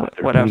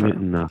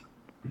 Whatever.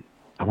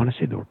 I want to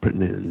say they were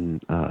putting it in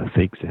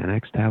fake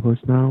Xanax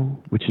tablets now,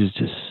 which is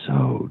just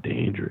so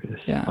dangerous.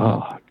 Yeah.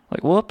 Oh,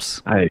 like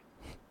whoops.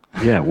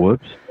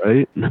 Whoops.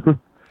 Right.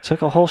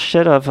 Took a whole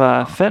shit of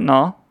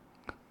fentanyl.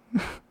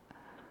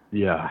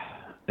 Yeah.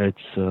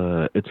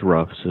 It's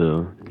rough,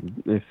 so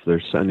if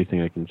there's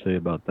anything I can say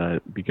about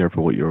that, be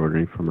careful what you're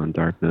ordering from on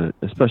Darknet,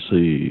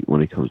 especially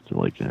when it comes to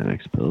like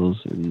Xanax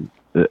pills, and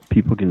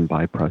people can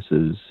buy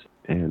presses,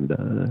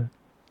 and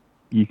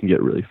you can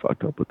get really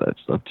fucked up with that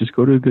stuff. Just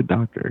go to a good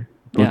doctor.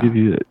 They'll give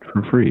you it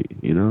for free,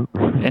 you know?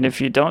 And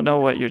if you don't know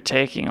what you're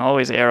taking,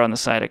 always err on the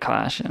side of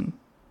caution.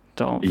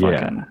 Don't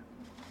fucking,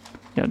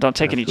 don't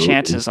take any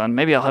chances on,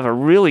 maybe I'll have a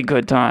really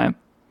good time.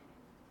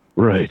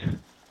 Right.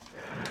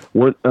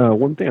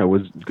 One thing I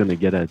was going to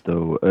get at,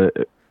 though,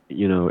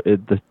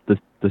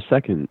 the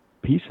second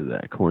piece of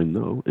that coin,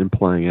 though,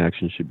 implying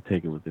action should be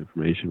taken with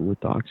information with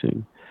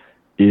doxing,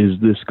 is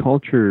this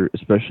culture,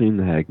 especially in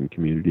the hacking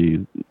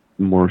community,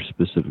 more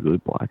specifically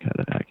black hat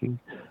hacking,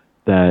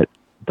 that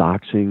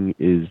doxing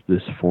is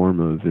this form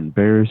of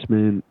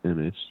embarrassment, and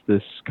it's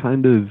this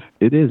kind of,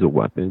 it is a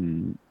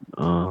weapon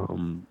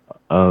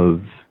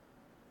of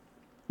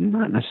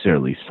not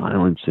necessarily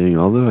silencing,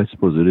 although I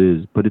suppose it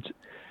is, but it's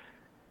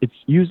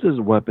used as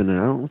a weapon, and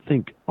I don't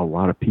think a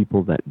lot of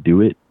people that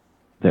do it,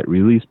 that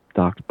release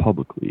docs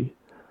publicly,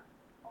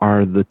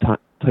 are the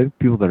type of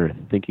people that are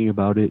thinking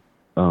about it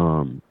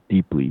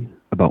deeply,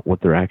 about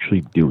what they're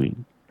actually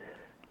doing.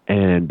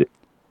 And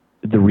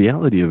the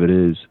reality of it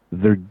is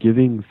they're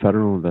giving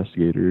federal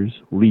investigators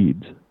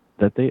leads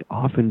that they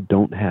often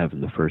don't have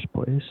in the first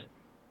place.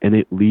 And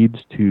it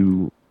leads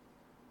to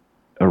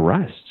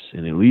arrests,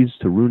 and it leads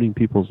to ruining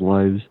people's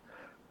lives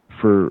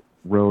for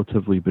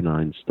relatively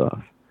benign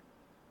stuff.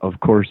 Of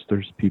course,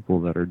 there's people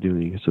that are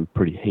doing some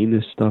pretty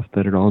heinous stuff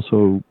that it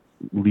also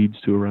leads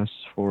to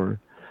arrests for.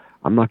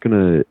 I'm not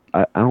gonna.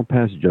 I don't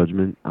pass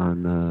judgment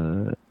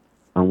on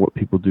what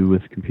people do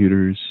with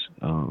computers,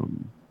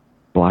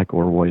 black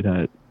or white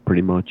hat.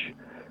 Pretty much,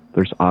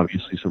 there's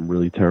obviously some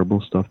really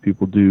terrible stuff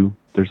people do.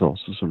 There's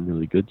also some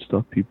really good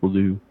stuff people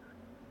do.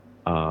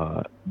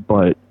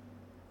 But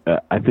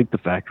I think the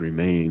fact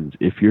remains: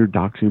 if you're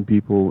doxing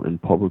people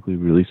and publicly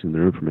releasing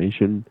their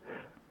information,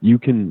 you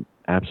can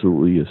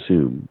absolutely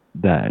assume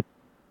that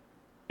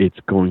it's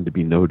going to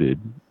be noted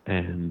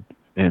and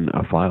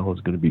a file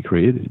is going to be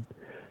created.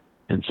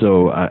 And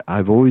so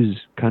I've always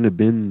kind of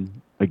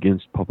been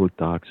against public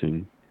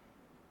doxing.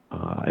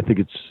 I think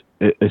it's,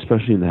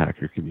 especially in the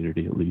hacker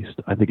community at least,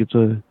 I think it's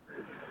a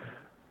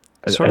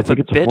sort of a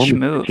bitch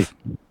move.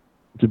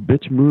 It's a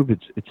bitch move.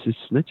 It's a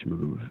snitch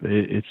move.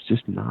 It's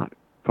just not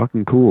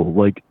fucking cool.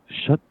 Like,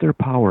 shut their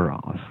power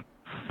off.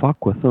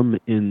 Fuck with them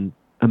in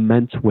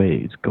immense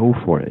ways, go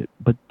for it,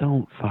 but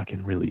don't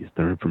fucking release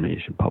their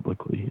information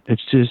publicly.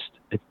 It's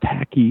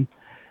tacky,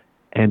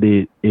 and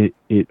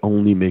it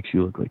only makes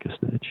you look like a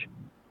snitch.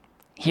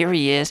 Here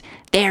he is.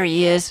 There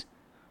he is.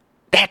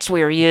 That's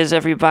where he is,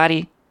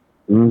 everybody.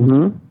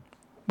 Mm-hmm.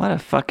 What a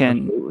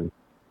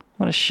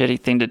shitty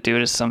thing to do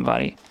to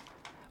somebody.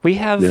 We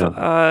have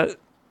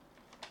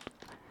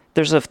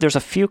there's a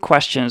few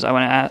questions I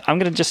want to ask. I'm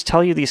going to just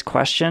tell you these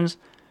questions,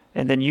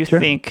 and then you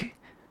think,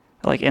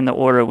 like, in the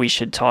order we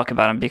should talk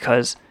about them,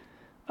 because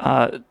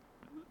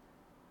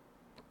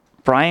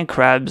Brian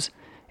Krebs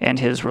and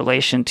his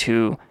relation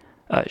to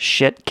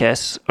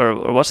Shitkiss,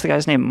 or what's the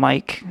guy's name,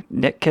 Mike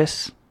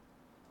Nitkiss,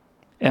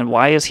 and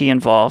why is he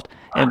involved?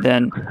 And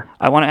then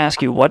I want to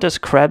ask you, what does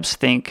Krebs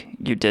think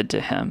you did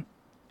to him?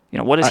 You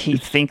know, what does he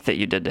think that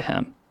you did to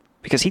him?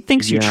 Because he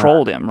thinks you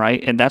trolled him,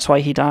 right? And that's why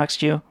he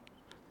doxed you?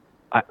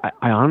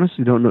 I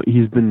honestly don't know.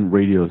 He's been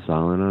radio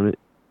silent on it.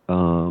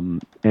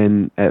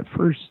 And at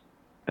first,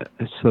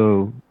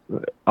 so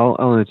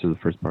I'll answer the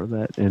first part of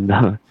that. And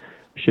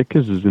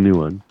Shitkiss is a new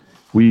one.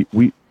 We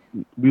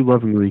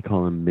lovingly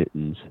call him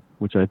Mittens,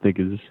 which I think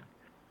is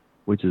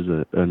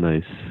a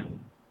nice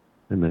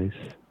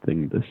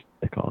thing to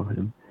call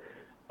him.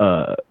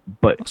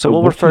 But so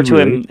we'll refer to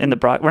him in the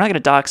we're not going to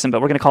dox him, but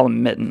we're going to call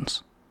him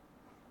Mittens.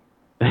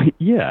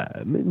 Yeah,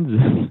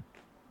 Mittens.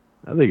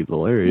 I think it's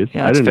hilarious.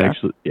 Yeah, I didn't fair.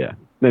 actually. Yeah.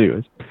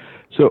 Anyways,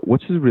 so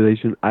what's his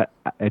relation? I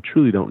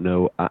truly don't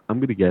know. I'm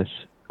gonna guess.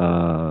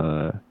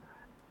 Knowing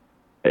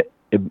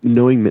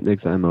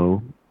Mitnick's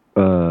MO,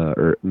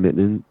 or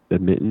Mittens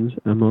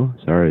MO.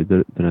 Sorry,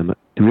 do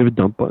we have a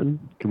dump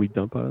button? Can we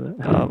dump out of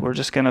that? We're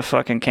just gonna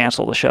fucking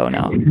cancel the show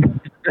now.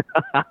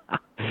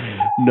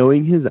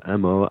 Knowing his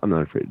MO, I'm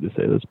not afraid to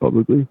say this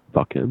publicly.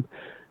 Fuck him.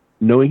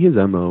 Knowing his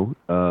MO,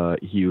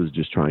 he was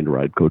just trying to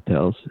ride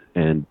coattails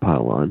and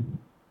pile on.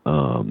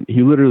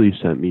 He literally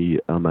sent me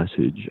a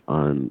message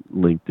on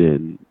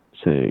LinkedIn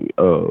saying,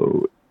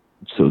 "Oh,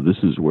 so this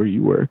is where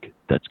you work?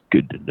 That's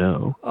good to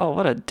know." Oh,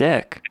 what a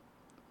dick!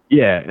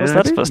 Yeah, what's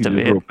that supposed to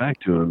be? Wrote back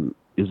to him,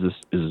 "Is this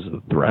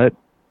a threat?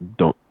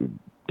 Don't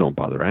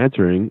bother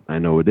answering. I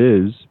know it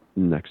is.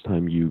 Next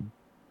time you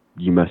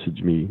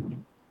message me,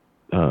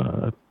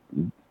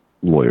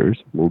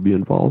 lawyers will be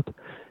involved."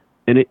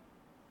 And it,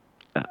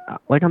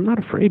 like, I'm not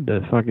afraid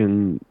to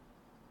fucking.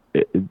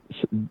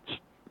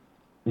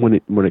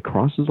 When it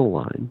crosses a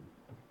line,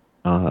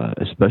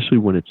 especially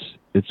when it's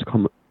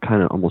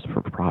kind of almost for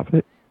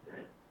profit,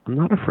 I'm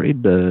not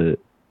afraid to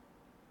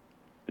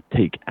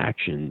take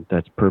action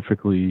that's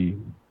perfectly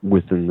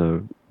within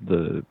the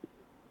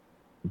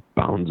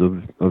bounds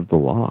of the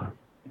law.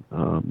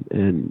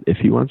 And if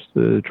he wants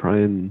to try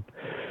and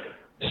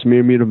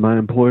smear me to my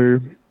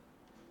employer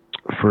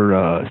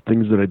for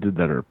things that I did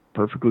that are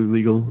perfectly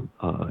legal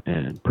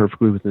and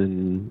perfectly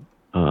within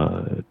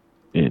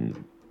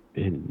in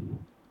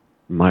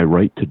my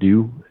right to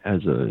do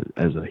as a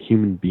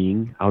human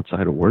being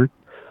outside of work,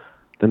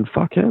 then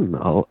fuck him.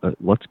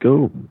 Let's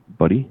go,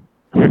 buddy.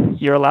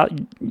 You're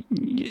allowed.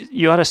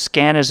 You ought to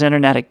scan his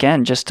internet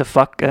again just to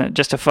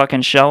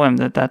fucking show him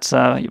that that's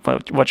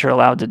what you're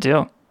allowed to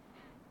do.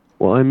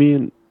 Well, I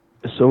mean,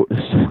 so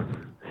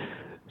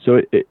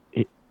it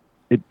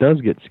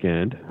does get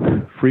scanned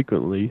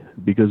frequently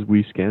because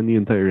we scan the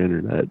entire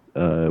internet.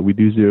 We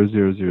do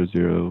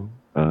 0000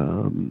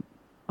 on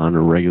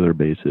a regular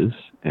basis,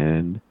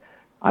 and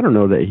I don't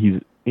know that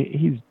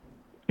he's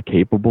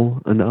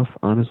capable enough,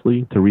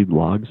 honestly, to read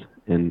logs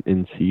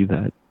and see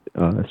that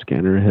a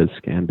scanner has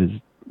scanned his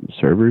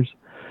servers.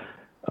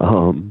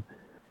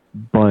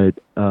 But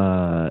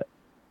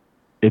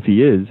if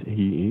he is,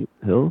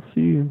 he'll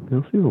see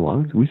the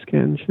logs. We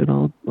scan shit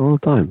all the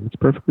time. It's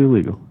perfectly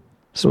legal.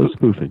 So it's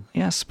spoofing.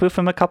 Yeah, spoof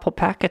him a couple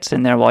packets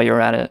in there while you're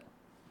at it.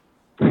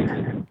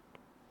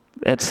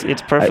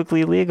 It's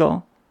perfectly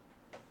legal.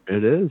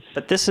 It is.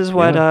 But this is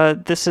what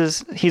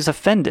he's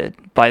offended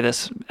by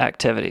this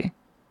activity.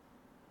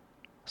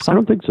 I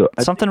don't think so.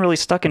 Something really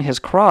stuck in his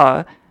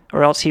craw,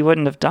 or else he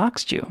wouldn't have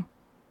doxed you.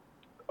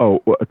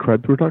 Oh, what,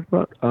 Krebs we're talking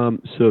about?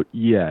 So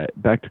yeah,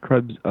 back to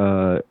Krebs.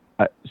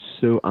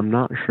 So I'm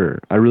not sure.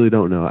 I really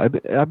don't know.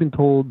 I've been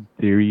told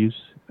theories,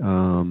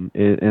 and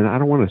I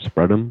don't want to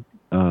spread them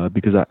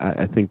because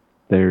I think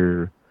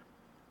they're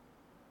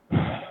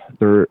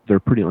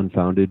pretty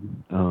unfounded.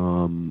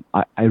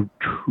 I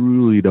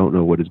truly don't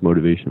know what his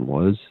motivation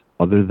was,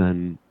 other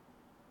than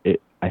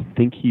I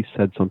think he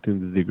said something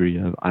to the degree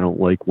of, I don't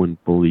like when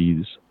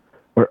bullies,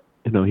 or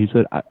he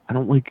said, I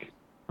don't like,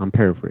 I'm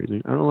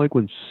paraphrasing, I don't like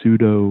when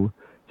pseudo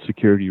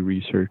security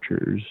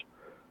researchers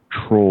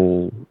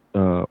troll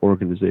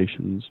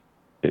organizations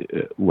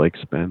like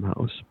Spam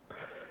House.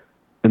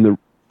 And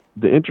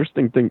the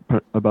interesting thing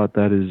about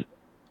that is,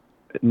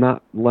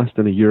 not less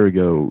than a year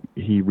ago,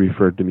 he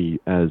referred to me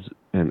as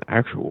an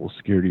actual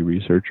security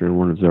researcher in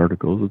one of his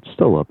articles. It's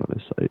still up on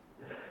his site.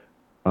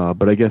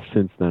 But I guess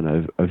since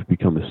then, I've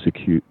become a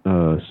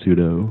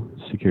pseudo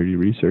security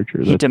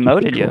researcher. He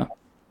demoted you.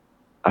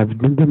 I've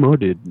been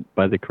demoted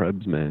by the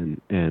Krebs man,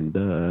 and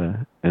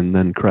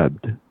then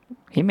Krebbed.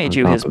 He made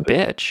you his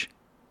bitch.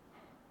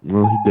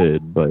 Well, he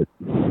did, but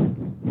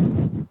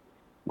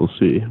we'll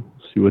see.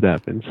 See what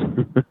happens.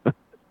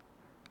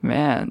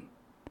 Man.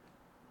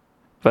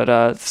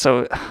 But,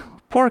 so,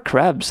 poor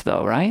Krebs,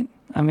 though, right?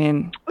 I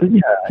mean,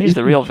 yeah, he's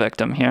the real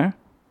victim here.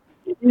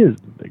 He is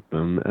the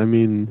victim. I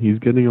mean, he's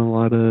getting a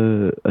lot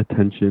of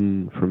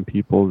attention from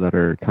people that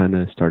are kind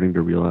of starting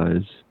to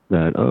realize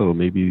that, oh,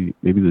 maybe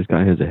this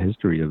guy has a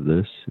history of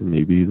this, and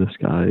maybe this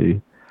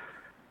guy,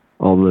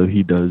 although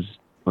he does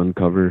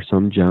uncover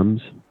some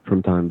gems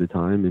from time to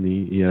time, and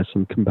he has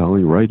some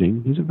compelling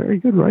writing, he's a very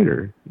good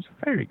writer. He's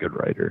a very good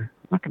writer.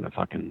 I'm not going to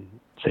fucking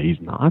say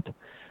he's not,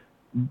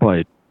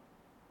 but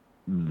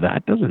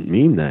that doesn't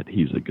mean that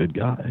he's a good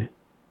guy.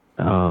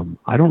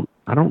 I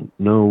don't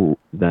know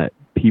that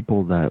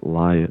people that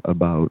lie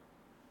about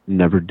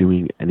never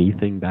doing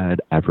anything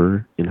bad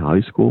ever in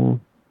high school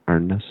are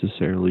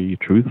necessarily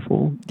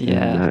truthful.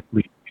 Yeah. And that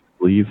leads me to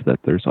believe that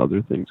there's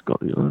other things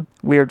going on.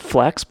 Weird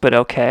flex, but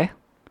okay.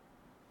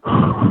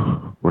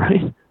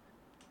 Right?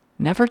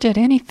 Never did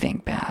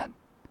anything bad.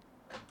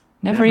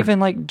 Never even,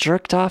 like,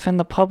 jerked off in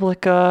the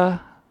public,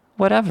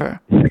 whatever.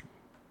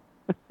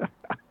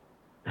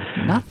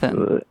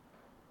 Nothing.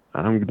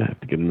 I'm going to have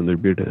to get another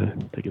beer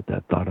to get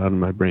that thought out of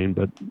my brain,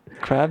 but...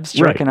 Krebs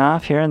jerking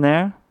off here and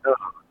there.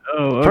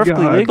 Oh,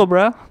 perfectly God. legal,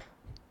 bro.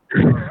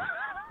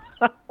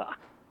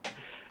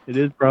 It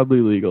is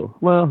probably legal.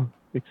 Well,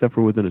 except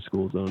for within a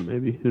school zone,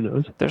 maybe. Who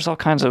knows? There's all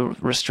kinds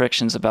of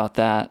restrictions about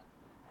that.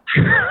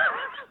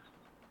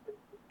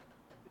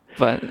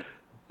 But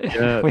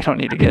we don't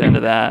need to get into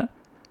that.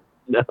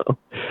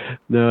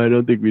 No, I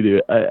don't think we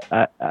do.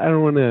 I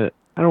don't want to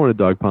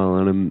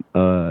dogpile on him.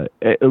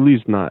 At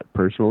least not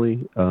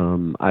personally.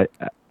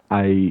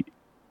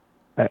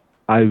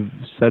 I've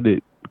said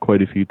it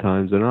quite a few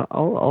times, and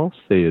I'll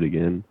say it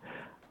again.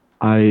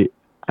 I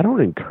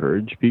don't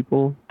encourage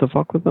people to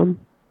fuck with them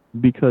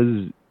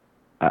because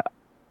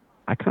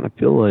I kind of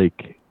feel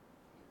like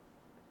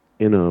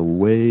in a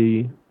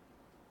way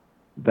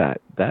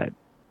that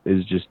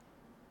is just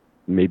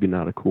maybe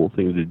not a cool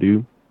thing to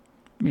do.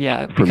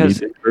 Yeah,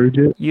 because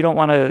you don't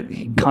want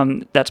to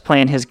come. That's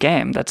playing his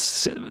game.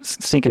 That's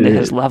sinking to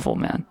his level,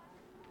 man.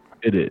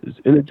 It is,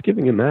 and it's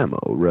giving him ammo,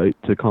 right,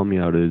 to call me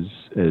out as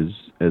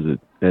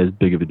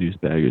big of a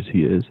douchebag as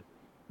he is.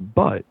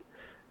 But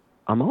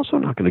I'm also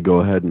not going to go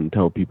ahead and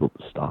tell people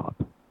to stop.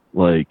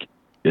 Like,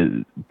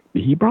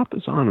 he brought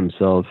this on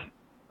himself.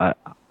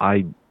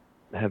 I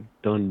have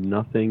done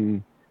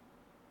nothing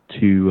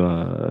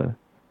to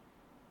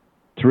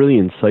really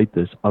incite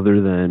this other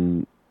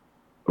than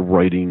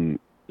writing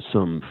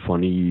some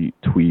funny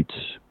tweets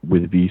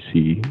with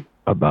VC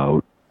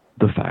about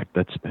the fact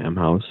that Spam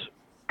House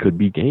could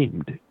be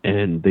gamed,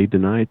 and they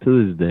deny it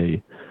to this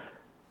day.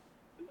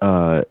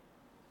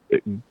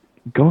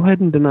 Go ahead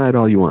and deny it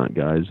all you want,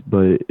 guys,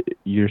 but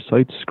your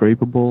site's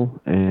scrapable,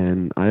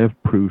 and I have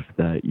proof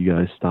that you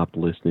guys stopped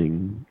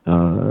listing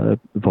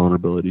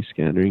vulnerability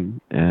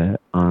scanning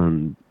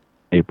on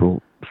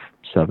April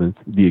 7th,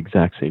 the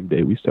exact same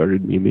day we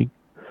started memeing.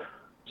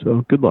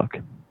 So good luck.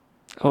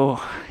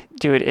 Oh,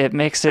 dude, it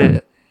makes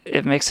it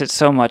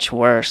so much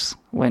worse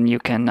when you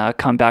can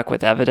come back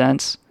with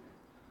evidence.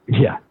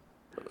 Yeah.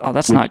 Oh,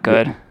 that's not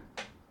good.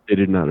 They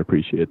did not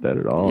appreciate that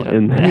at all.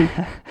 You know,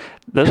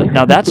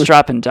 now that's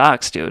dropping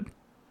docs, dude.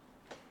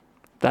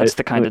 That's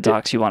the kind of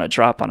docs you want to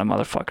drop on a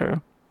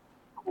motherfucker.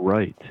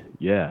 Right.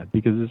 Yeah,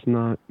 because it's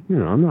not,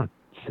 I'm not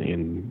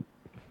saying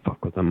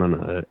fuck with them on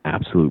an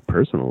absolute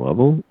personal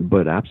level,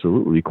 but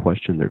absolutely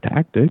question their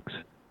tactics.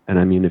 And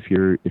I mean, if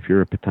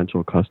you're a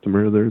potential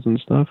customer of theirs and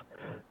stuff,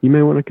 you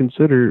may want to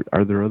consider,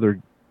 are there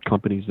other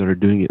companies that are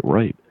doing it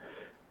right?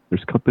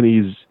 There's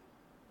companies,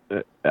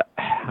 I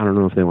don't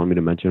know if they want me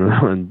to mention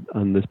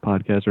on this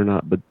podcast or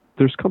not, but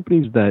there's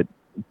companies that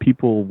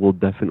people will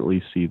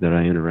definitely see that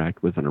I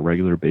interact with on a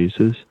regular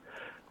basis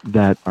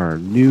that are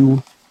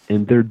new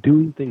and they're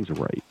doing things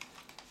right.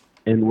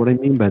 And what I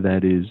mean by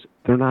that is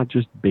they're not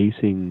just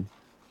basing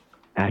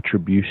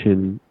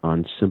attribution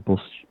on simple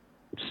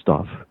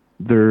stuff.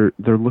 They're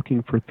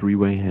looking for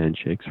three-way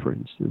handshakes, for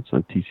instance,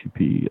 on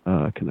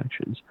TCP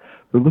connections.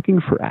 They're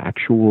looking for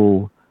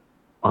actual,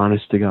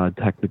 honest-to-God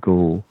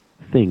technical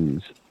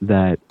things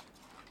that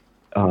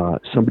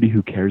somebody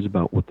who cares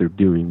about what they're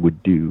doing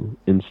would do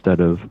instead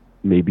of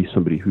maybe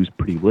somebody who's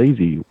pretty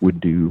lazy would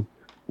do,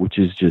 which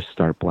is just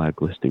start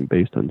blacklisting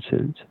based on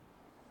sins.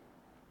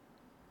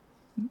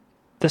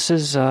 This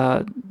is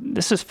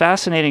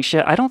fascinating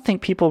shit. I don't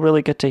think people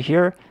really get to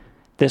hear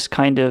this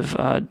kind of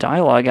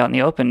dialogue out in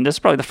the open. This is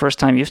probably the first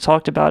time you've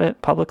talked about it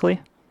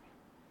publicly.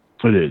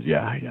 It is,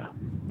 yeah.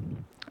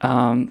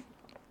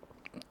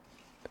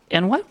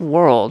 In what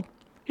world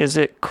is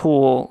it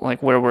cool,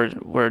 like where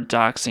we're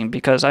doxing?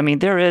 Because I mean,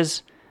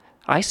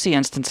 I see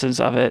instances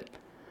of it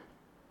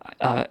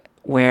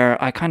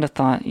where I kind of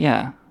thought,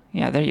 yeah,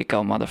 there you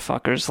go,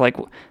 motherfuckers. Like,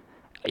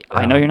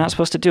 I know you're not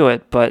supposed to do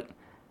it, but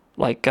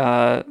like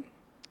the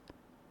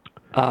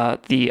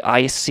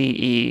ICE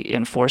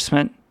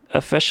enforcement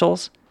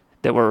officials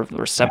that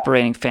were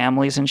separating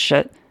families and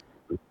shit.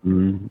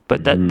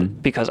 But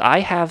that because I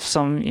have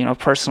some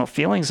personal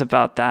feelings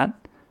about that.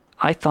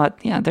 I thought,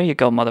 yeah, there you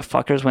go,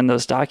 motherfuckers, when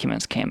those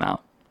documents came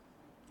out.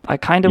 I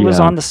kind of was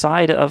on the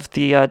side of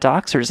the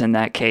doxers in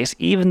that case,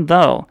 even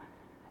though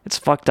it's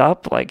fucked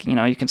up. Like, you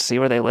know, you can see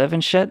where they live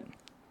and shit.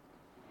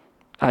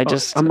 I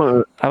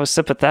was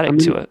sympathetic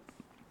to it.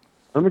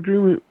 I'm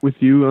agreeing with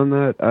you on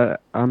that.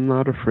 I'm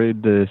not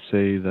afraid to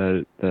say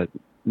that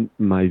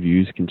my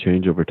views can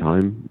change over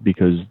time,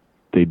 because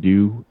they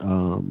do.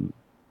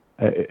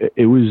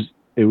 It was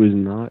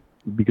not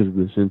because of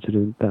this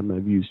incident that my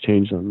views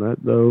changed on that,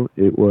 though.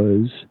 It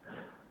was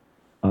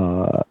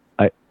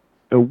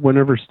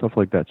whenever stuff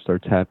like that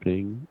starts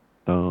happening,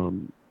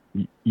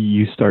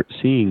 you start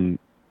seeing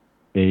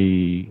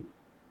an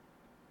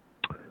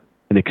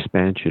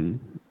expansion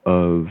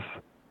of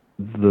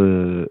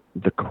the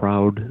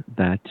crowd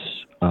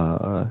that's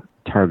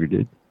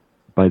targeted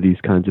by these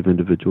kinds of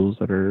individuals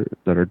that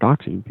are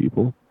doxing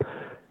people.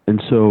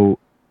 And so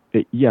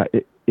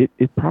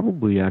it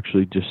probably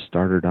actually just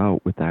started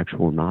out with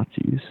actual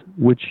Nazis,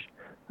 which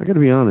I gotta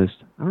be honest,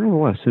 I don't have a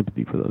lot of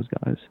sympathy for those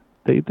guys.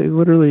 They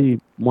literally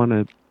want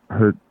to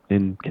hurt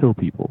and kill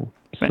people.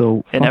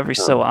 So and every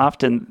so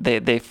often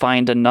they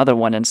find another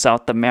one in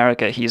South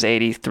America. He's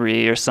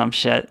 83 or some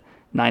shit,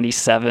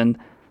 97.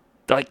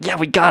 They're like, yeah,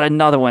 we got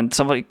another one.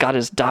 Somebody got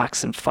his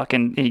docs, and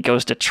fucking he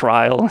goes to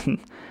trial and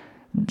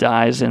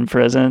dies in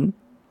prison.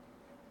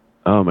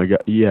 Oh my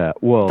god, yeah.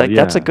 Well, like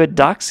that's a good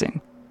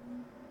doxing.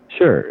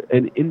 Sure,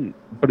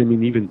 but I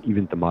mean,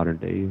 even the modern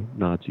day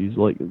Nazis,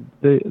 like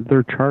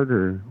their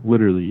charter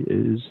literally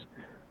is,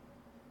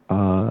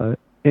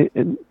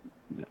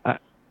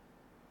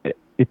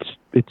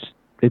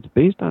 it's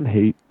based on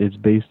hate, it's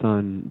based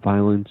on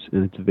violence,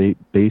 and it's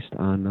based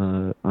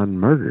on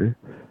murder,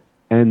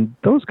 and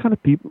those kind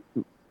of people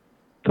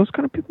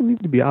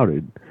need to be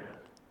outed.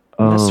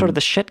 That's sort of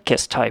the shit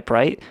kiss type,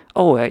 right?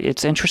 Oh,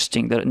 it's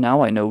interesting that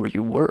now I know where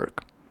you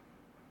work.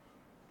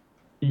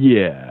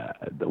 Yeah.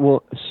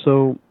 Well,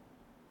 so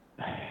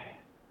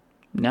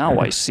now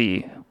I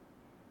see.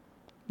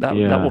 That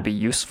will be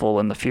useful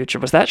in the future.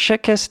 Was that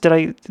shit kiss?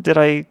 Did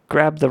I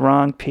grab the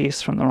wrong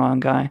piece from the wrong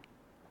guy?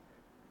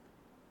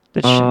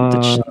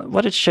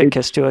 What did shit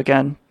kiss do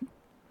again?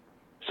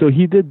 So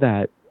he did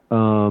that,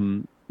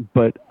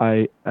 but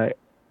I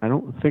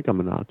don't think I'm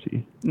a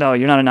Nazi. No,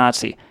 you're not a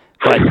Nazi.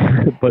 But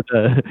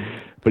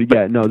but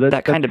yeah, no,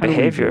 that kind of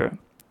behavior,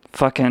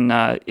 fucking,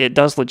 it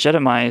does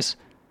legitimize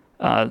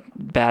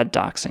bad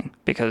doxing,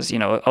 because, you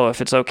know, if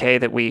it's okay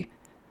that we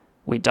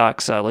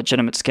dox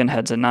legitimate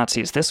skinheads and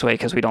Nazis this way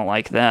because we don't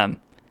like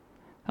them,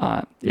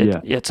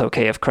 it's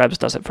okay if Krebs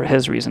does it for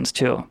his reasons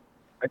too.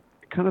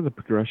 Kind of the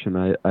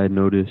progression I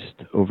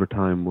noticed over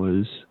time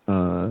was,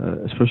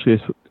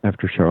 especially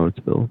after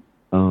Charlottesville,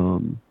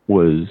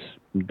 was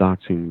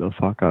doxing the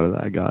fuck out of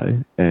that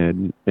guy,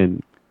 and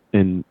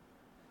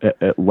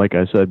like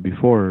I said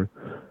before,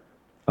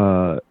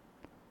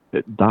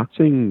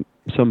 doxing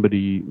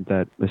somebody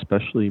that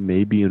especially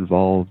may be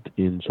involved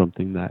in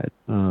something that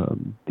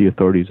the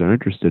authorities are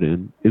interested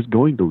in is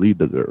going to lead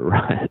to their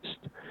arrest,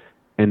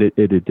 and it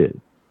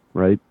did,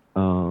 right?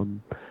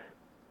 I'm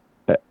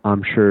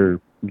sure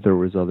there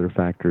was other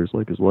factors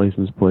like his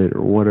license plate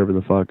or whatever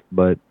the fuck,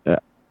 but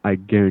I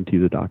guarantee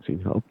the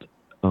doxing helped.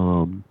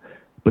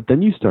 But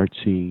then you start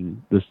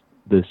seeing this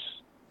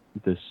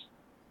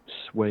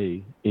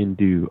sway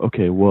into,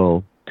 okay,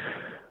 well,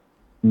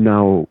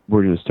 now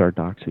we're going to start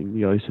doxing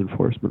the ICE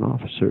enforcement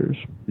officers.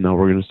 Now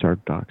we're going to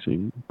start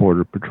doxing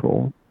Border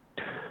Patrol.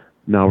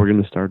 Now we're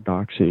going to start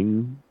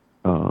doxing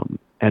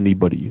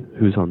anybody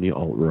who's on the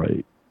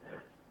alt-right.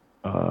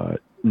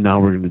 Now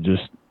we're going to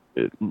just,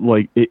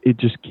 it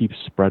just keeps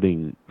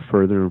spreading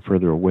further and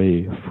further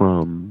away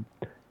from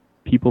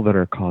people that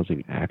are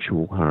causing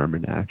actual harm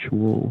and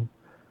actual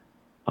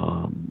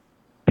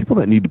people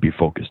that need to be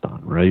focused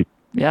on, right?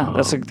 Yeah,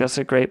 that's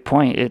a great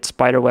point. It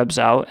spiderwebs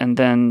out, and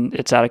then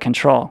it's out of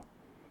control.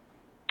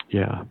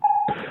 Yeah.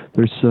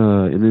 There's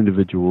an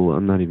individual,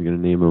 I'm not even going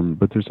to name him,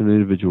 but there's an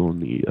individual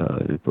in the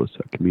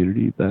InfoSec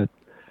community that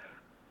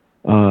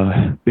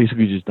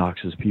basically just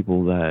doxes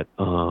people that,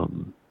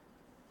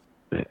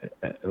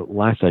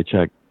 last I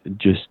checked,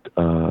 just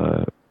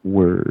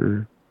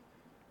were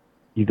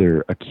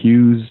either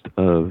accused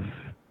of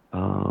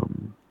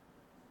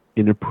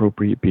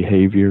inappropriate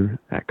behavior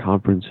at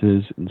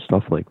conferences and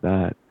stuff like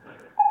that,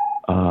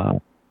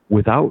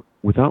 without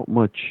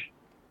much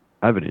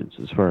evidence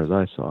as far as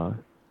I saw.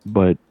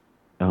 But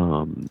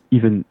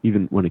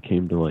even when it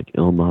came to like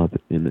ILMOP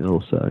and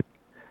ILSEC,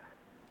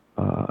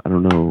 I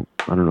don't know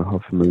how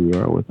familiar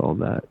you are with all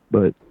that,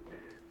 but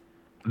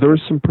there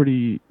was some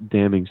pretty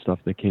damning stuff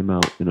that came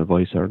out in a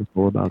Vice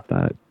article about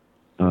that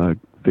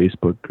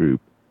Facebook group,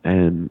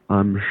 and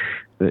I'm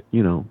that,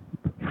 you know,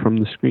 from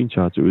the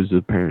screenshots, it was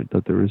apparent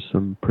that there was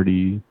some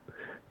pretty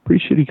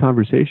shitty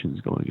conversations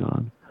going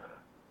on.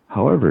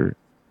 However,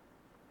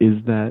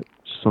 is that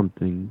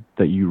something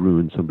that you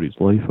ruin somebody's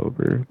life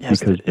over?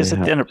 Yes, is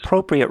it an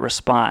appropriate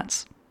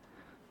response?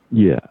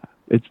 Yeah,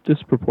 it's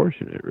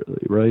disproportionate,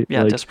 really, right?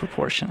 Yeah, like,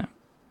 disproportionate.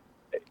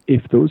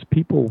 If those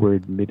people were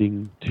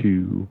admitting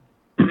to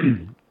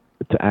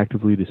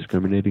actively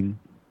discriminating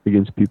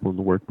against people in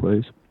the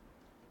workplace,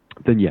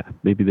 then yeah,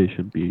 maybe they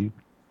shouldn't be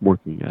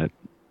working at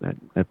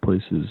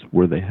places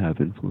where they have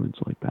influence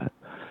like that.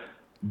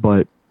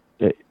 But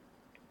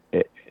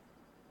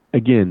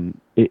again,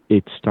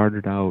 it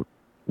started out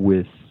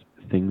with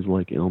things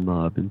like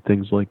Ilnob and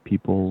things like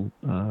people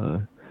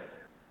on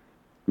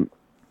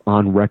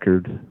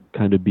record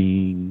kind of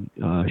being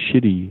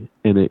shitty,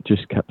 and it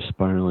just kept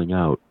spiraling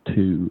out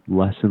to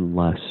less and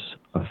less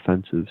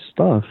offensive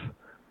stuff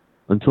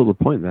until the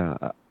point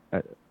that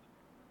I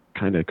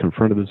kind of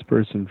confronted this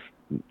person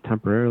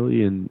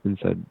temporarily and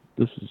said,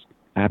 "This is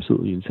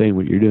absolutely insane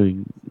what you're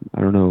doing.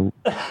 I don't know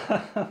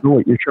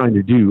what you're trying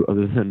to do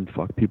other than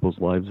fuck people's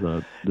lives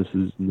up. This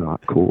is not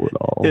cool at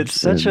all." It's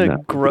such a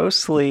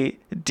grossly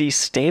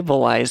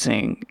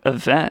destabilizing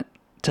event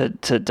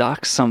to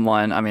dox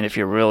someone. I mean, if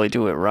you really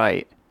do it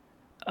right.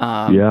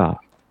 Yeah.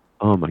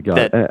 Oh my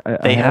God.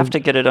 They have to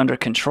get it under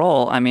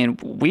control. I mean,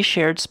 we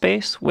shared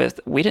space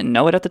with, we didn't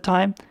know it at the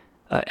time.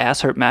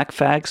 Asshurt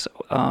MacFags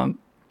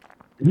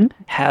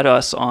had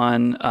us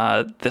on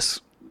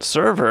this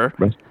server.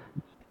 Right.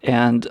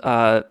 And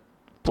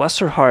bless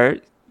her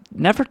heart,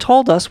 never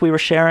told us we were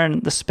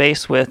sharing the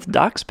space with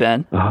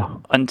Doxben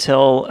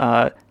until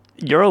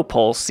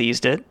Europol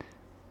seized it.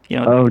 You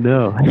know, oh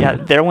no! Yeah,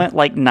 there went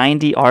like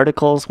 90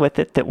 articles with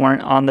it that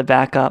weren't on the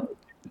backup.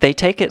 They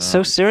take it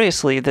so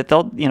seriously that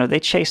they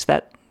chase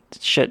that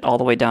shit all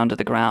the way down to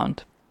the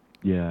ground.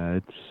 Yeah,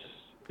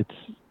 it's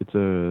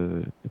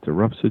a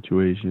rough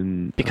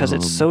situation because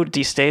it's so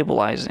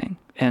destabilizing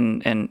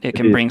and it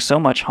can bring so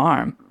much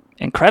harm.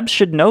 And Krebs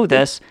should know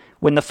this.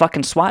 When the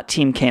fucking SWAT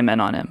team came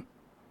in on him,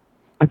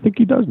 I think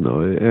he does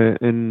know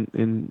it,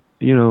 and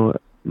you know,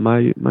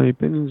 my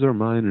opinions are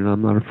mine, and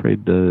I'm not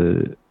afraid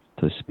to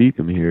speak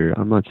them here.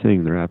 I'm not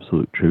saying they're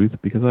absolute truth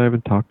because I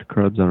haven't talked to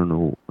Krebs. I don't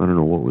know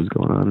what was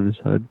going on in his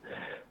head,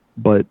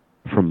 but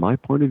from my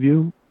point of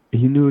view,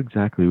 he knew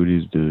exactly what he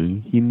was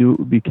doing. He knew it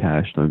would be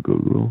cached on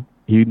Google.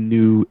 He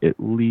knew at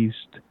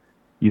least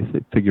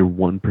figure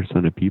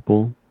 1% of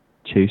people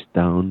chased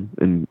down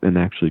and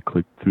actually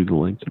clicked through the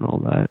links and all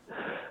that.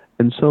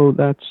 And so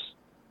that's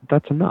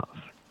enough,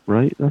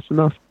 right? That's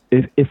enough.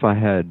 If I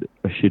had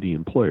a shitty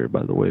employer,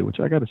 by the way, which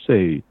I got to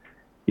say,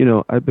 you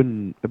know, I've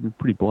been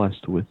pretty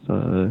blessed with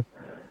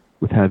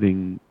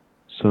having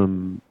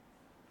some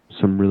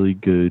really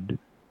good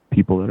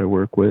people that I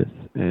work with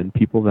and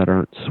people that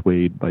aren't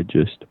swayed by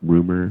just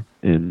rumor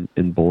and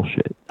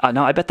bullshit.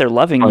 No, I bet they're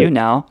loving you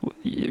now.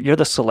 You're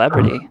the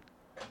celebrity.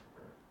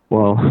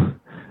 Well,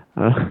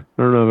 I don't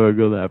know if I would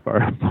go that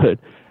far, but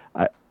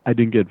I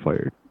didn't get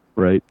fired.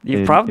 Right.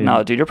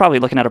 No, dude. You're probably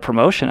looking at a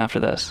promotion after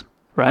this,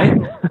 right?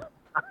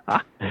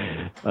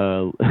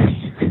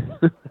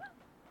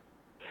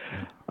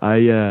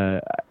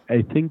 I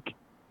think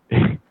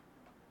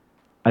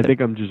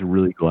I'm just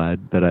really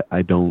glad that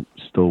I don't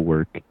still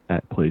work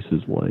at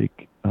places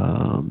like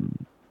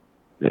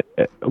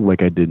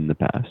I did in the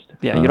past.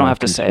 Yeah, you don't have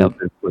to say them.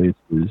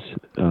 Places,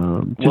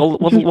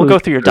 we'll go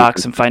through your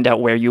docs and find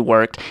out where you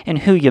worked and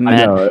who you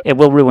met. It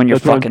will ruin your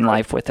fucking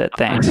life with it.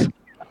 Thanks.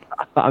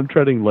 I'm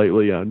treading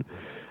lightly on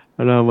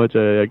how much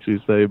I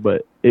actually say,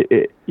 but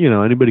it you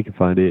know, anybody can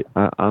find it.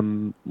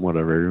 I'm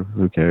whatever,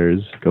 who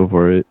cares? Go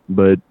for it.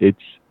 But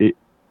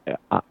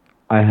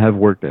I have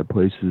worked at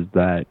places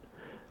that,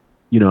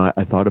 you know,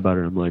 I thought about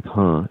it. I'm like,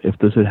 if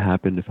this had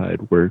happened, if I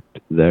had worked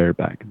there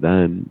back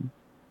then,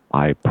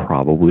 I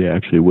probably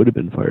actually would have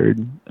been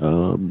fired.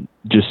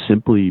 Just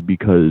simply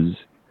because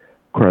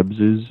Krebs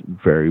is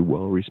very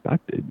well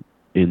respected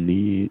in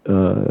the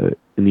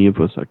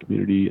InfoSec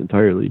community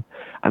entirely.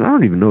 And I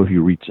don't even know if he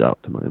reached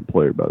out to my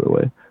employer, by the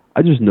way.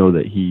 I just know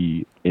that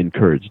he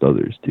encouraged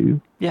others to.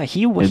 Yeah,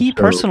 he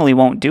personally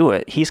won't do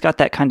it. He's got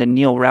that kind of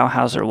Neil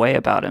Rauhauser way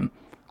about him,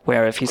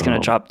 where if he's going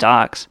to drop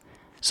docs,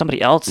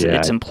 somebody else,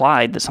 it's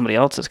implied that somebody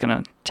else is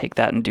going to take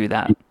that and do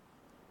that.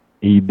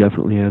 He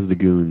definitely has the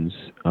goons.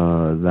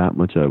 That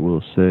much I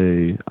will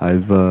say.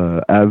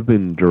 I've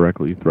been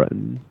directly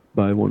threatened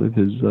by one of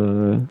his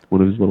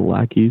little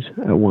lackeys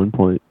at one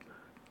point.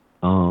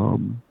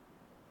 And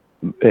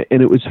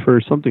it was for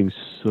something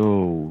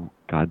so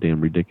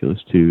goddamn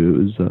ridiculous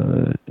too.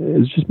 It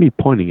was just me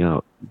pointing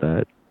out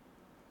that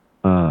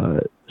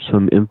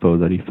some info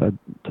that he fed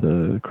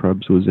to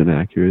Krebs was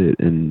inaccurate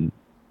and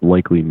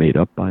likely made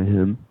up by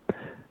him.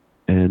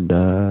 And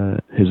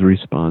his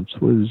response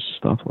was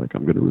stuff like,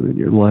 "I'm going to ruin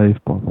your life,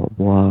 blah, blah,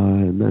 blah."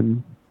 And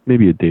then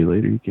maybe a day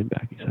later he came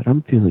back. He said,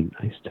 "I'm feeling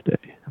nice today.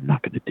 I'm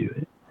not going to do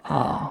it."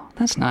 Oh,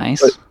 that's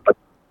nice. But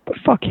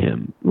fuck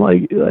him.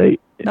 Like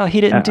no, he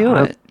didn't do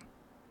it.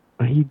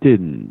 He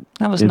didn't.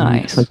 That was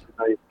nice. He's such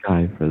a nice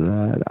guy for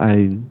that.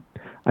 I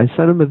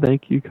sent him a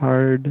thank you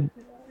card,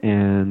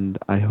 and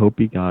I hope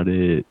he got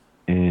it,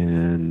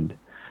 and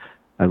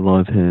I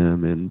love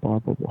him, and blah,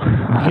 blah,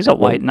 blah. He's a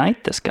white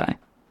knight, this guy.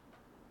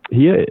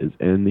 He is,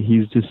 and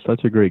he's just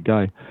such a great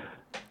guy.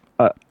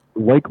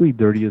 Likely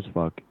dirty as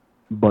fuck,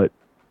 but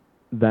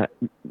that's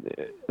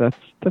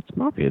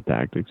mafia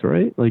tactics,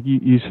 right? Like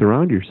you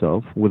surround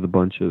yourself with a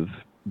bunch of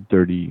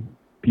dirty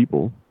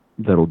people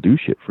that'll do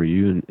shit for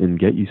you and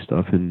get you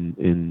stuff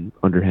in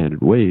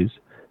underhanded ways,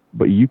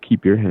 but you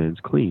keep your hands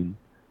clean.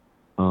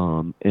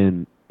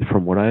 And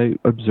from what I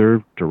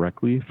observed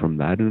directly from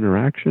that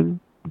interaction,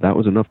 that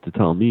was enough to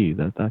tell me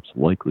that that's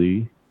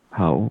likely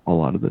how a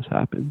lot of this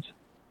happens.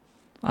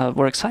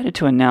 We're excited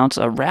to announce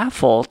a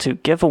raffle to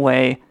give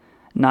away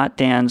Not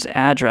Dan's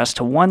address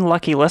to one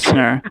lucky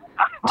listener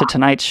to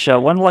tonight's show.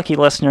 One lucky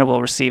listener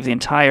will receive the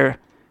entire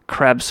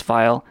Krebs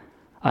file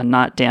on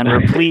Not Dan,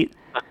 replete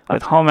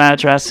with home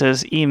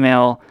addresses,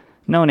 email,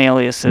 known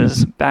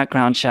aliases,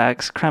 background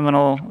checks,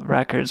 criminal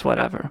records,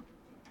 whatever.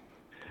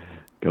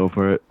 Go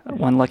for it.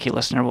 One lucky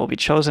listener will be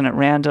chosen at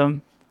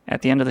random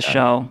at the end of the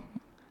show,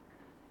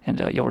 and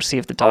you'll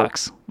receive the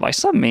docs by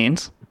some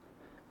means.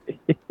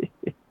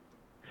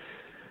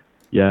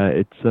 Yeah,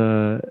 it's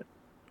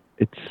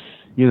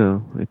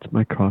it's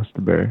my cross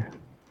to bear.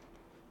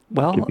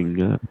 Well, giving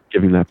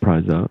that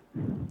prize out.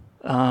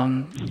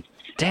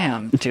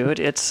 Damn, dude,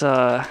 it's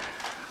kind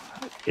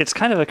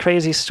of a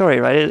crazy story,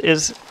 right? It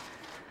is,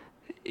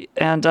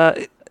 and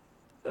a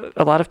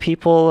lot of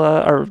people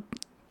are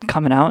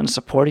coming out and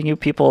supporting you.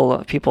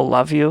 People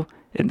love you,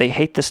 and they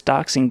hate this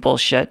doxing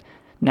bullshit.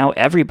 Now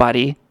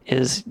everybody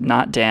is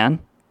Not Dan.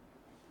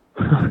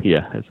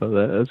 Yeah, I saw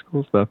that. That's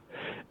cool stuff.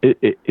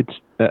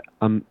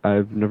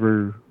 I've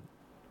never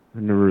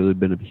really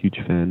been a huge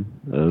fan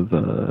of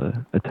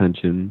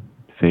attention,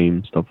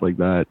 fame, stuff like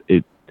that.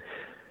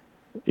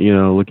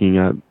 Looking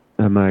at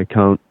my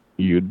account,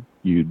 you'd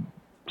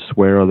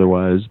swear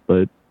otherwise,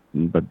 but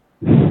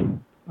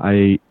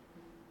I'm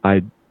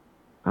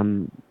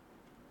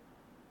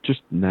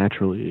just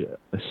naturally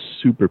a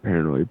super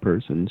paranoid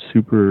person,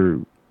 super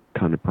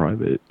kind of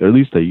private. Or at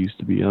least I used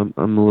to be. I'm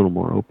a little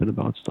more open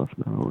about stuff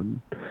now,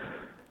 and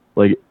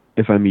like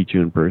if I meet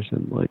you in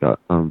person, like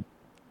I'm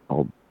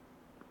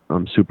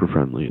super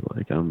friendly,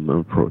 like I'm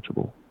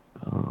approachable.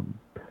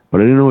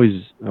 But I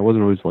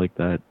wasn't always like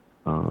that.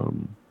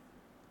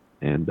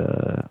 And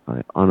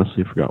I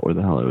honestly forgot where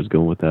the hell I was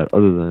going with that.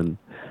 Other than,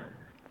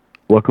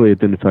 luckily it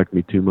didn't affect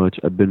me too much.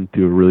 I've been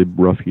through a really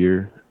rough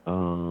year.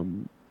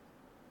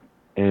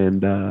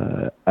 And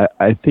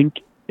I think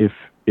if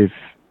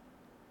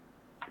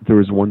there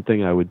was one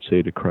thing I would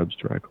say to Krebs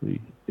directly,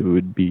 it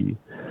would be,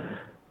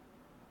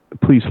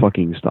 please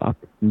fucking stop.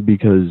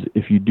 Because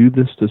if you do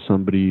this to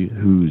somebody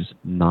who's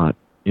not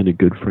in a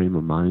good frame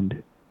of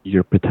mind,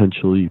 you're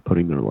potentially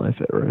putting their life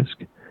at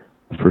risk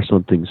for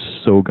something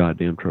so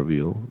goddamn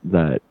trivial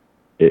that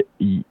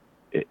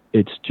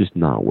it's just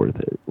not worth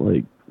it.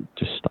 Like,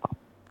 just stop.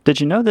 Did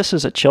you know this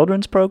is a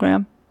children's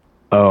program?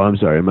 Oh, I'm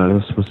sorry. Am I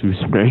not supposed to be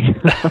swearing?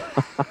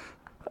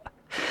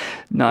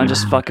 No, I'm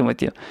just fucking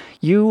with you.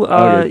 You're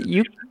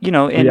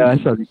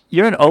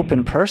an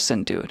open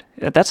person, dude.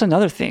 That's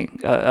another thing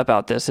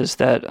about this is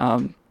that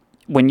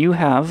when you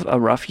have a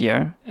rough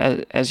year,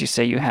 as you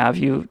say you have,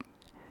 you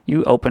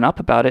open up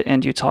about it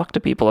and you talk to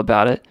people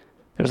about it.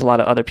 There's a lot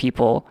of other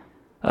people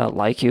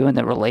like you and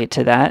that relate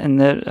to that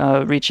and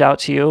that reach out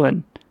to you,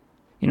 and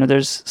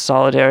there's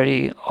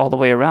solidarity all the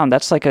way around.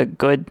 That's like a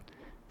good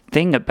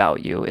thing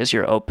about you, is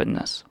your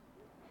openness.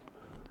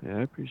 Yeah,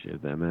 I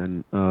appreciate that,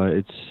 man.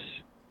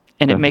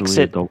 It makes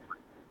it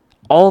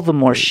all the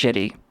more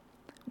shitty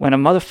when a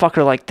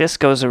motherfucker like this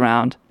goes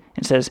around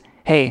and says,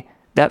 hey,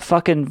 that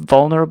fucking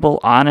vulnerable,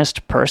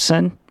 honest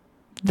person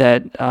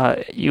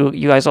that you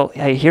guys all,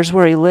 hey, here's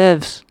where he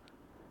lives.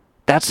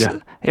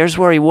 Here's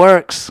where he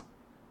works.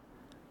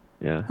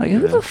 Yeah. Like,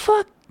 who the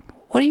fuck?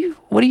 What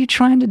are you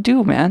trying to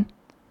do, man?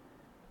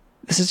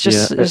 This is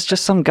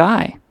just some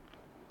guy.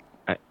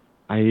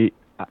 I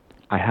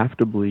have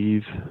to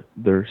believe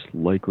there's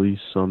likely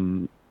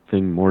something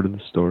more to the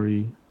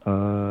story.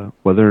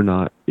 Whether or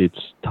not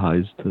it's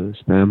ties to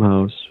Spam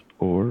House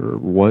or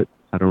what,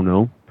 I don't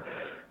know.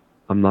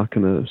 I'm not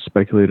going to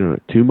speculate on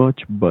it too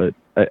much, but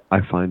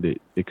I find it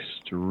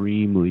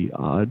extremely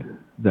odd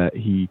that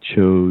he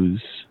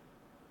chose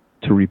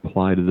to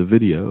reply to the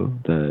video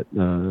that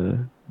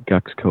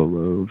Gex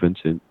Colo,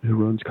 Vincent, who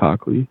runs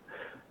Cockley,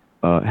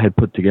 had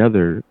put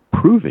together,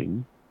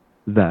 proving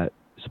that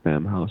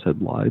Spam House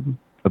had lied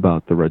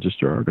about the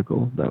Register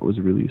article that was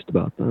released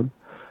about them.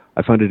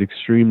 I find it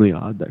extremely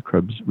odd that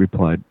Krebs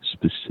replied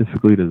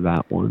specifically to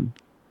that one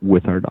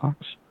with our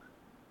docs.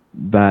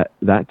 That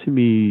to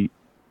me,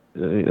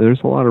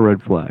 there's a lot of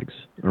red flags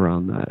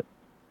around that.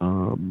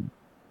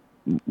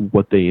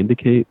 What they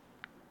indicate,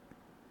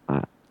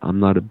 I'm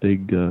not a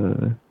big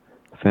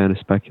fan of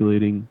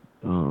speculating,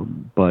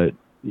 but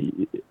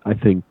I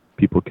think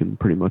people can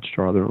pretty much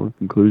draw their own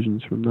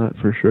conclusions from that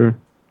for sure.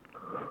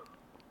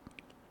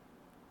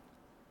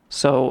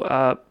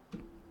 So,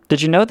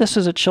 did you know this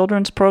is a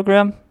children's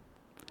program?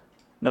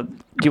 No. Do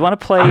you want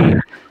to play?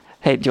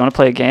 Hey, do you want to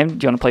play a game?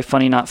 Do you want to play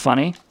Funny Not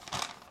Funny?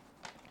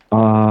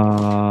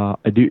 I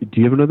do.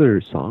 Do you have another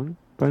song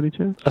by any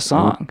chance? A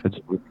song.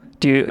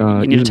 Do you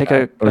need to take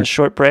a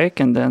short break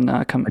and then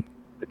come? I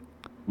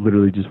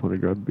literally just want to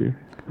grab a beer.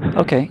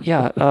 Okay.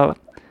 Yeah.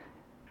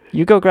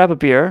 You go grab a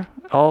beer.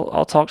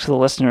 I'll talk to the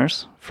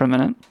listeners for a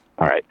minute.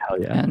 All right.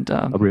 Hell yeah. And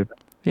I'll be right back.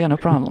 Yeah, no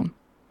problem.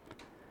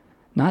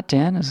 Not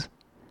Dan is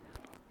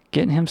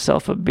getting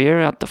himself a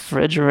beer out the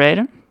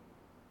refrigerator.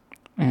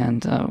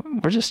 And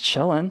we're just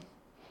chilling.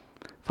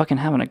 Fucking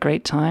having a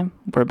great time.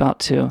 We're about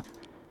to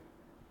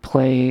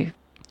play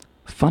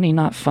Funny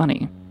Not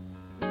Funny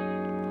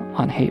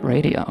on Hate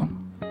Radio.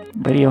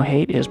 Radio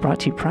Hate is brought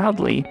to you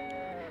proudly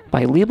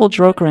by Label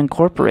Droker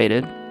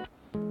Incorporated,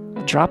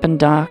 dropping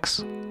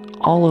docks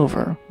all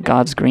over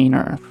God's green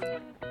earth,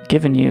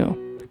 giving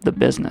you the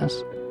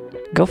business.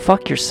 Go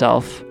fuck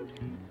yourself.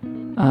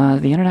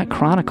 The Internet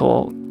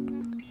Chronicle,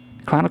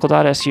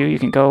 chronicle.su, you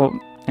can go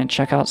and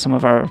check out some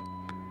of our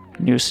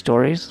news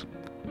stories.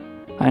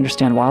 I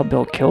understand Wild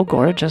Bill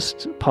Kilgore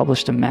just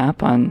published a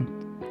map on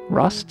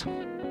Rust.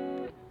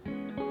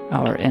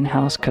 Our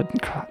in-house,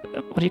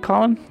 what do you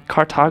call him?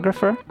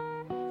 Cartographer?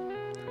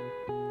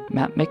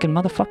 Map-making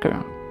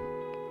motherfucker.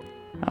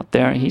 Out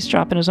there, he's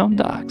dropping his own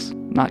docs.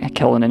 Not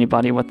killing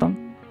anybody with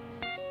them.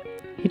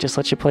 He just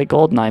lets you play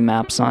GoldenEye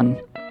maps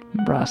on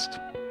Rust.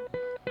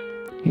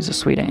 He's a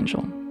sweet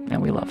angel,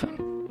 and we love him.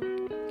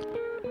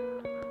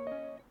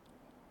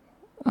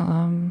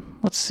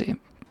 Let's see.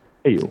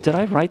 Hey. Did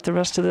I write the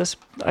rest of this?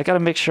 I gotta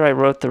make sure I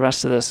wrote the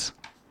rest of this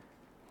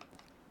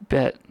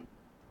bit.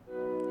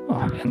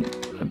 Oh, and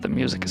the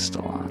music is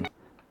still on.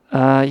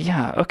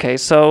 Yeah, okay,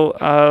 so,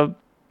 I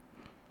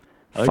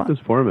like this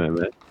format,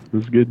 man.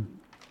 This is good.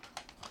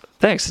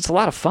 Thanks, it's a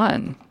lot of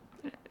fun.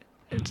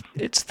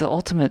 It's the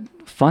ultimate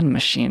fun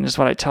machine, is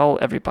what I tell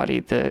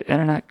everybody. The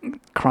Internet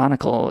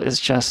Chronicle is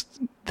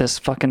just this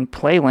fucking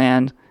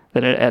playland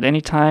that at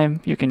any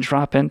time you can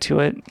drop into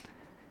it.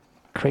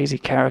 Crazy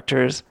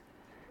characters,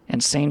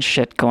 insane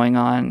shit going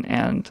on,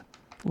 and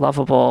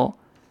lovable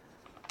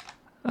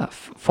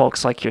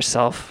folks like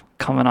yourself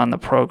coming on the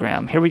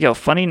program. Here we go.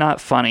 Funny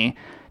Not Funny.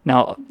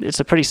 Now, it's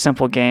a pretty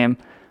simple game.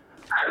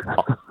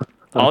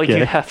 All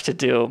you have to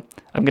do,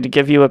 I'm going to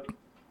give you a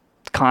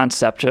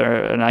concept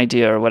or an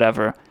idea or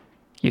whatever.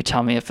 You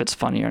tell me if it's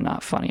funny or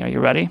not funny. Are you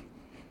ready?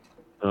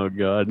 Oh,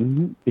 God.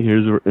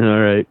 All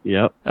right.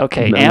 Yep.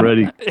 Okay. I'm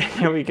ready.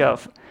 Here we go.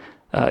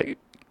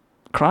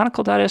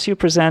 Chronicle.su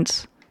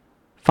presents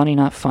Funny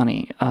Not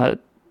Funny.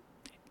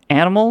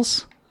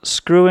 Animals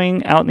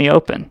screwing out in the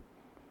open.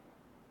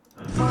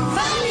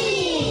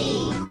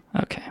 Funny!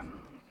 Okay.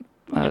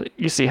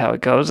 You see how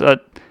it goes.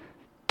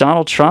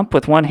 Donald Trump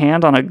with one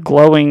hand on a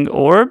glowing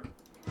orb.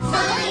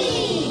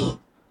 Funny!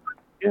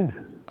 Yeah.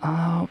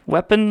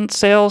 Weapon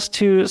sales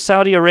to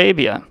Saudi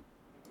Arabia.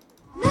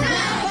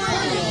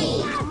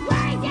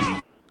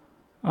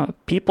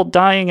 People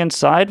dying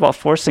inside while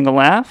forcing a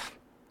laugh.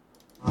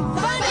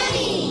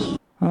 Funny!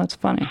 Oh, that's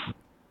funny.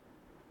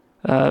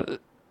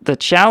 The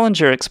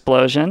Challenger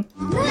explosion.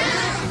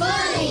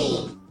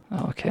 Funny!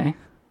 Okay.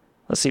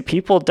 Let's see.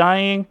 People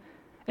dying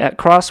at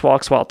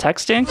crosswalks while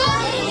texting.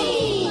 Funny!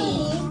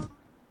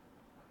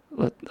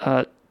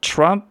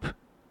 Trump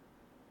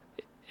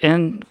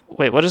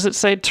wait, what does it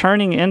say?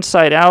 Turning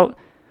inside out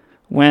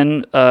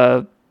when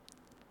a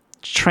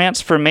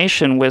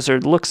transformation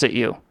wizard looks at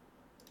you.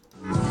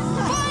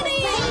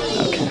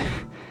 Okay.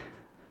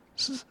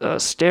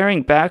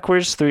 Staring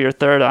backwards through your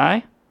third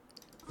eye.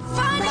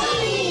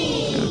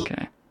 Funny!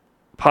 Okay.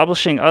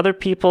 Publishing other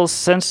people's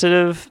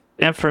sensitive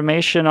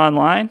information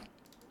online.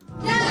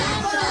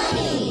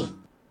 Funny!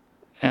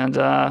 And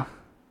a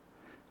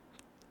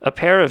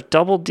pair of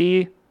double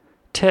D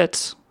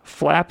tits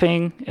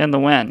flapping in the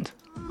wind.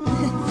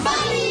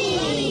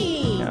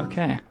 Funny!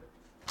 Okay.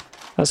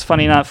 That's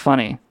Funny Not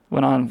Funny.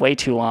 Went on way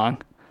too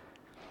long.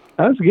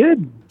 That was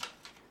good.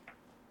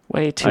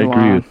 Way too long.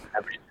 I agree with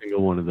every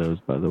single one of those,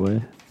 by the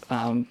way.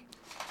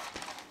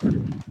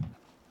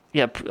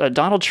 Yeah,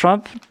 Donald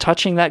Trump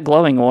touching that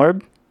glowing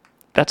orb.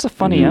 That's a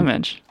funny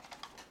image.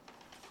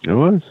 It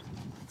was.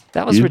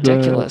 That was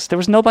ridiculous. There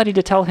was nobody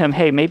to tell him,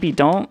 hey, maybe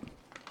don't.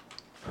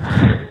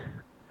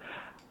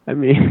 I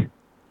mean,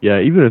 yeah,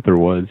 even if there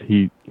was,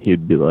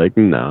 he'd be like,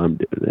 no, I'm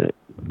doing it.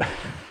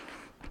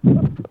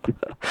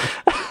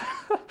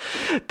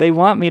 They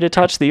want me to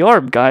touch the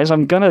orb, guys.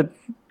 I'm gonna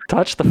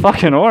touch the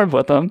fucking orb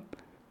with them.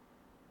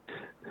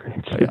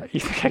 You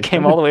think I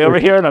came all the way over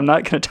here and I'm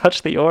not gonna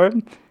touch the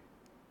orb?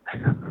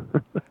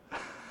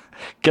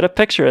 Get a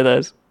picture of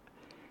this.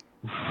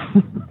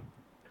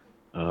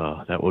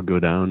 Oh, that will go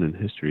down in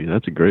history.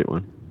 That's a great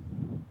one.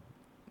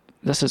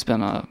 This has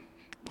been a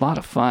lot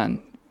of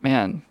fun,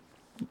 man.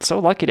 So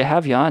lucky to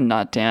have you on,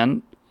 Not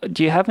Dan.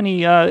 Do you have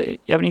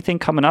anything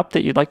coming up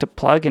that you'd like to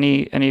plug?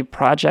 Any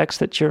projects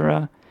that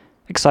you're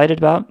excited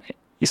about?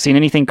 You seen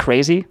anything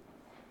crazy?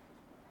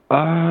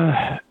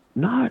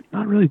 Not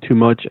really too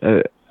much.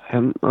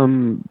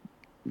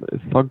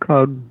 Fog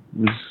Cloud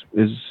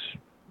is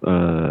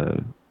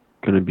going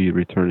to be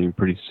returning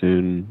pretty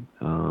soon.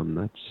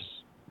 That's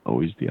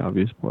always the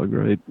obvious plug,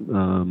 right?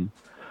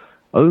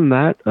 Other than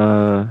that,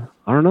 I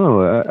don't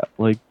know.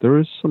 There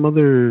was some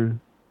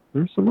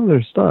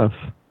other stuff,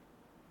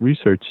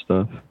 research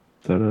stuff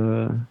that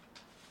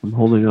I'm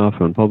holding off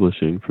on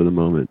publishing for the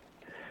moment.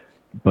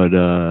 But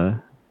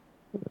that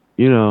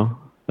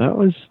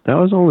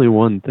was only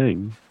one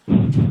thing.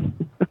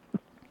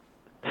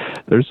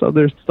 there's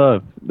other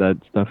stuff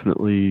that's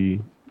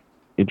definitely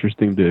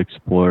interesting to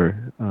explore.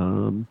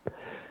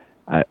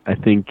 I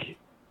think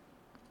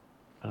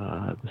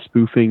the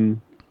spoofing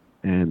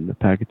and the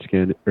packet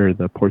scan or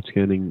the port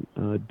scanning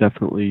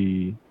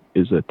definitely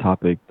is a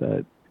topic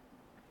that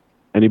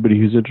anybody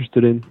who's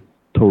interested in,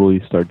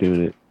 totally start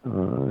doing it.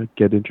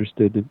 Get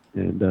interested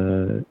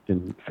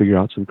and figure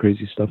out some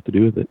crazy stuff to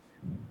do with it.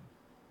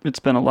 It's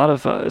been a lot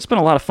of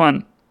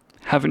fun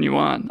having you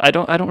on. I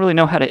don't really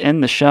know how to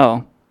end the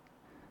show.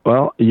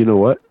 Well, you know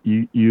what?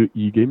 You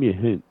gave me a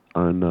hint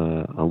on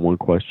one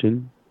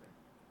question,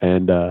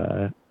 and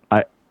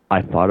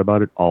I thought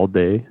about it all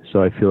day,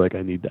 so I feel like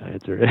I need to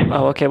answer it.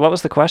 Oh, okay. What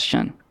was the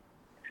question?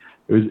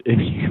 It was, if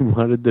you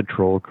wanted to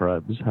troll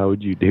Krebs, how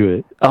would you do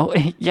it? Oh,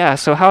 yeah.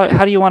 So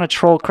how do you want to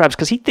troll Krebs?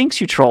 Because he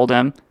thinks you trolled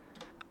him.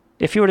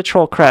 If you were to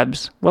troll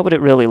Krebs, what would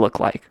it really look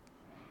like?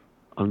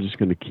 I'm just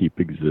going to keep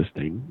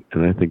existing,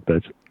 and I think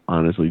that's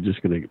honestly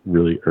just going to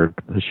really irk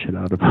the shit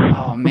out of him.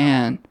 Oh,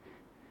 man.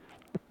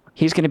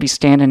 He's going to be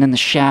standing in the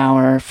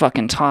shower,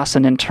 fucking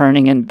tossing and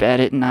turning in bed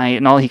at night,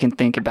 and all he can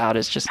think about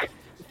is just,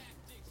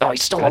 oh,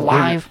 he's still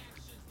alive.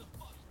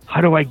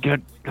 How do I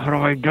get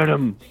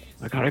him?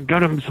 I gotta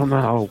get him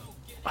somehow.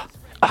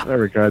 There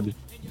we go.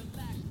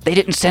 They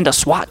didn't send a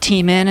SWAT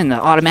team in, and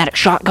the automatic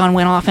shotgun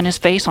went off in his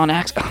face on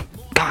accident.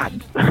 Oh,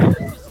 God.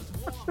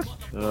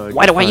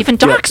 Why do I even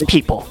dox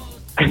people?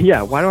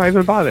 Yeah, why do I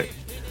even bother?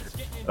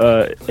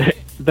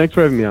 Thanks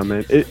for having me on,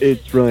 man.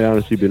 It's really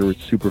honestly been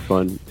super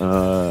fun.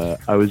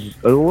 I was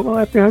a little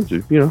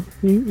apprehensive, you know.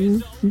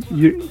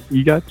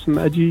 You got some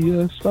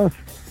edgy stuff,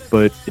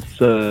 but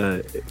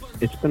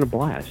it's been a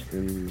blast,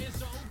 and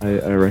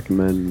I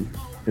recommend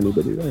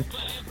anybody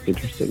that's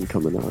interested in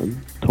coming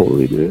on,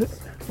 totally do it.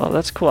 Well,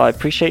 that's cool. I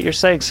appreciate your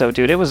saying so,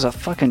 dude. It was a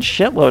fucking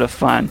shitload of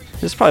fun.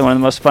 This is probably one of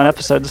the most fun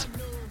episodes of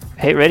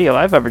Hate Radio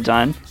I've ever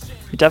done.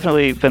 You've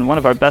definitely been one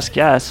of our best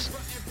guests.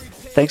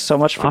 Thanks so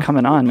much for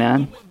coming on,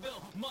 man.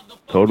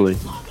 Totally.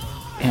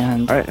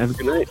 And all right, have a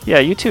good night. Yeah,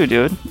 you too,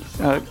 dude.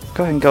 Go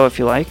ahead and go if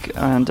you like.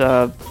 And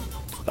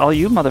all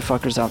you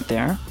motherfuckers out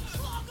there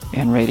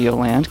in Radio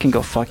Land can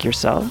go fuck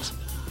yourselves.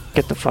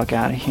 Get the fuck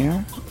out of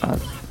here.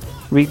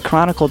 Read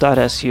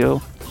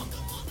chronicle.su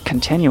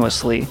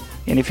continuously.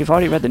 And if you've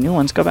already read the new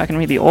ones, go back and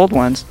read the old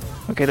ones.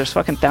 Okay, there's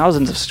fucking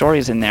thousands of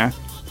stories in there.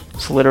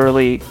 It's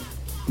literally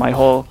my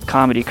whole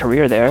comedy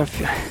career there.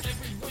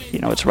 You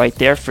know, it's right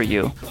there for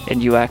you.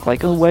 And you act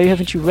like, oh, why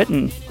haven't you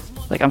written?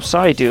 Like, I'm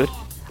sorry, dude.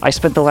 I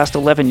spent the last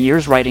 11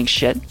 years writing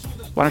shit.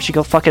 Why don't you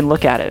go fucking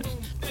look at it?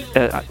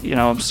 You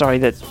know, I'm sorry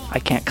that I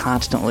can't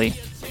constantly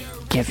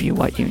give you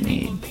what you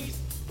need.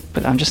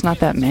 But I'm just not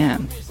that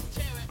man.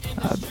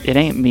 It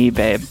ain't me,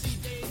 babe,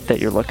 that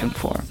you're looking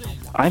for.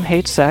 I'm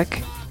Hate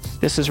Sec.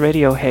 This is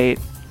Radio Hate.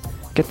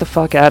 Get the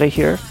fuck out of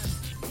here.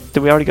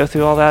 Did we already go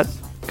through all that?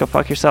 Go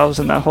fuck yourselves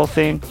and that whole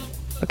thing?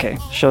 Okay,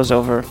 show's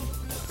over.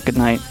 Good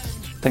night.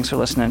 Thanks for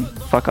listening.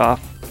 Fuck off.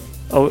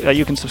 Oh,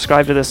 you can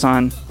subscribe to this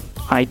on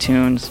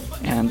iTunes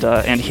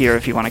and here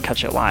if you want to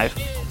catch it live.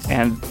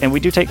 And we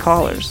do take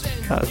callers.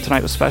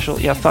 Tonight was special.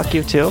 Yeah, fuck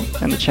you too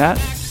in the chat.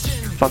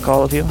 Fuck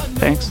all of you.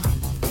 Thanks.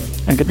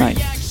 And good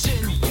night.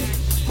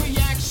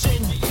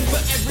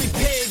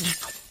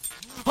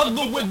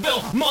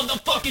 Louisville,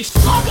 motherfucking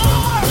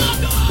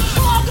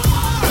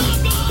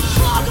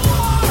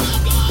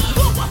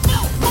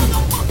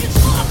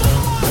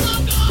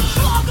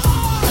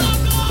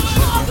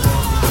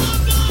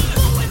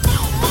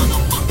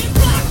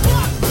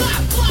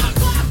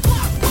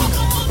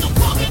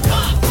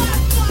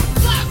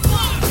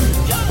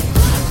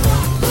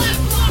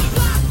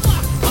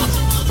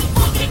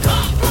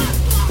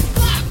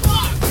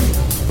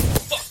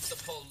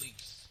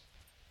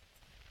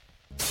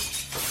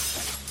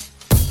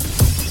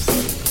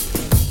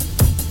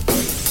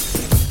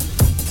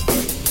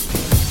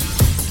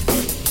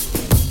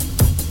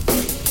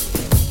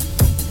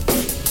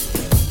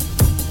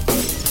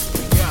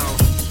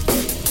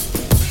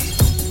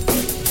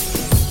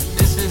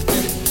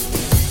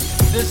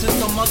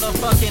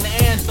motherfucking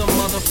anthem,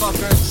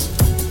 motherfuckers.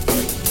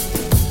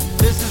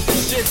 This is the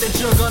shit that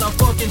you're gonna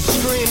fucking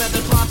scream at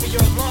the top of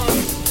your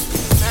lungs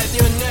at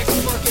your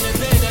next fucking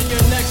event, at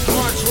your next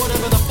march,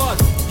 whatever the fuck.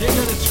 You're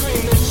gonna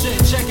scream this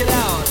shit. Check it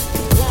out.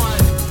 1,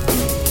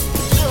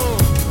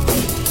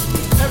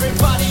 2.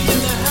 Everybody in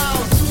the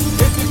house,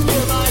 if you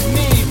feel like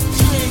me,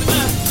 scream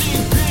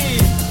FTP.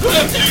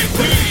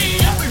 FTP.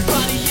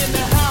 Everybody in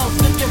the house,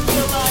 if you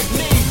feel like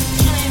me,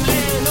 scream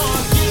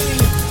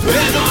anarchy.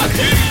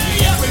 Anarchy.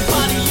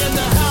 Everybody in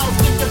the house,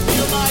 if you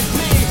feel like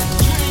me,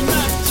 scream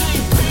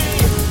FTP.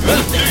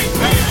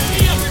 FTP.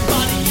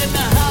 Everybody in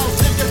the house,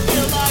 if you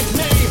feel like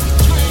me,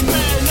 scream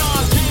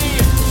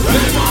anarchy.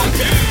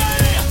 Anarchy.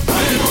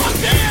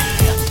 Anarchy.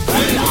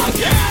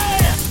 Anarchy.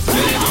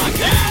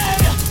 Anarchy.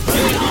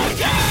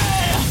 Anarchy.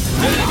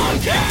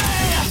 Anarchy.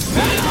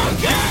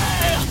 Anarchy.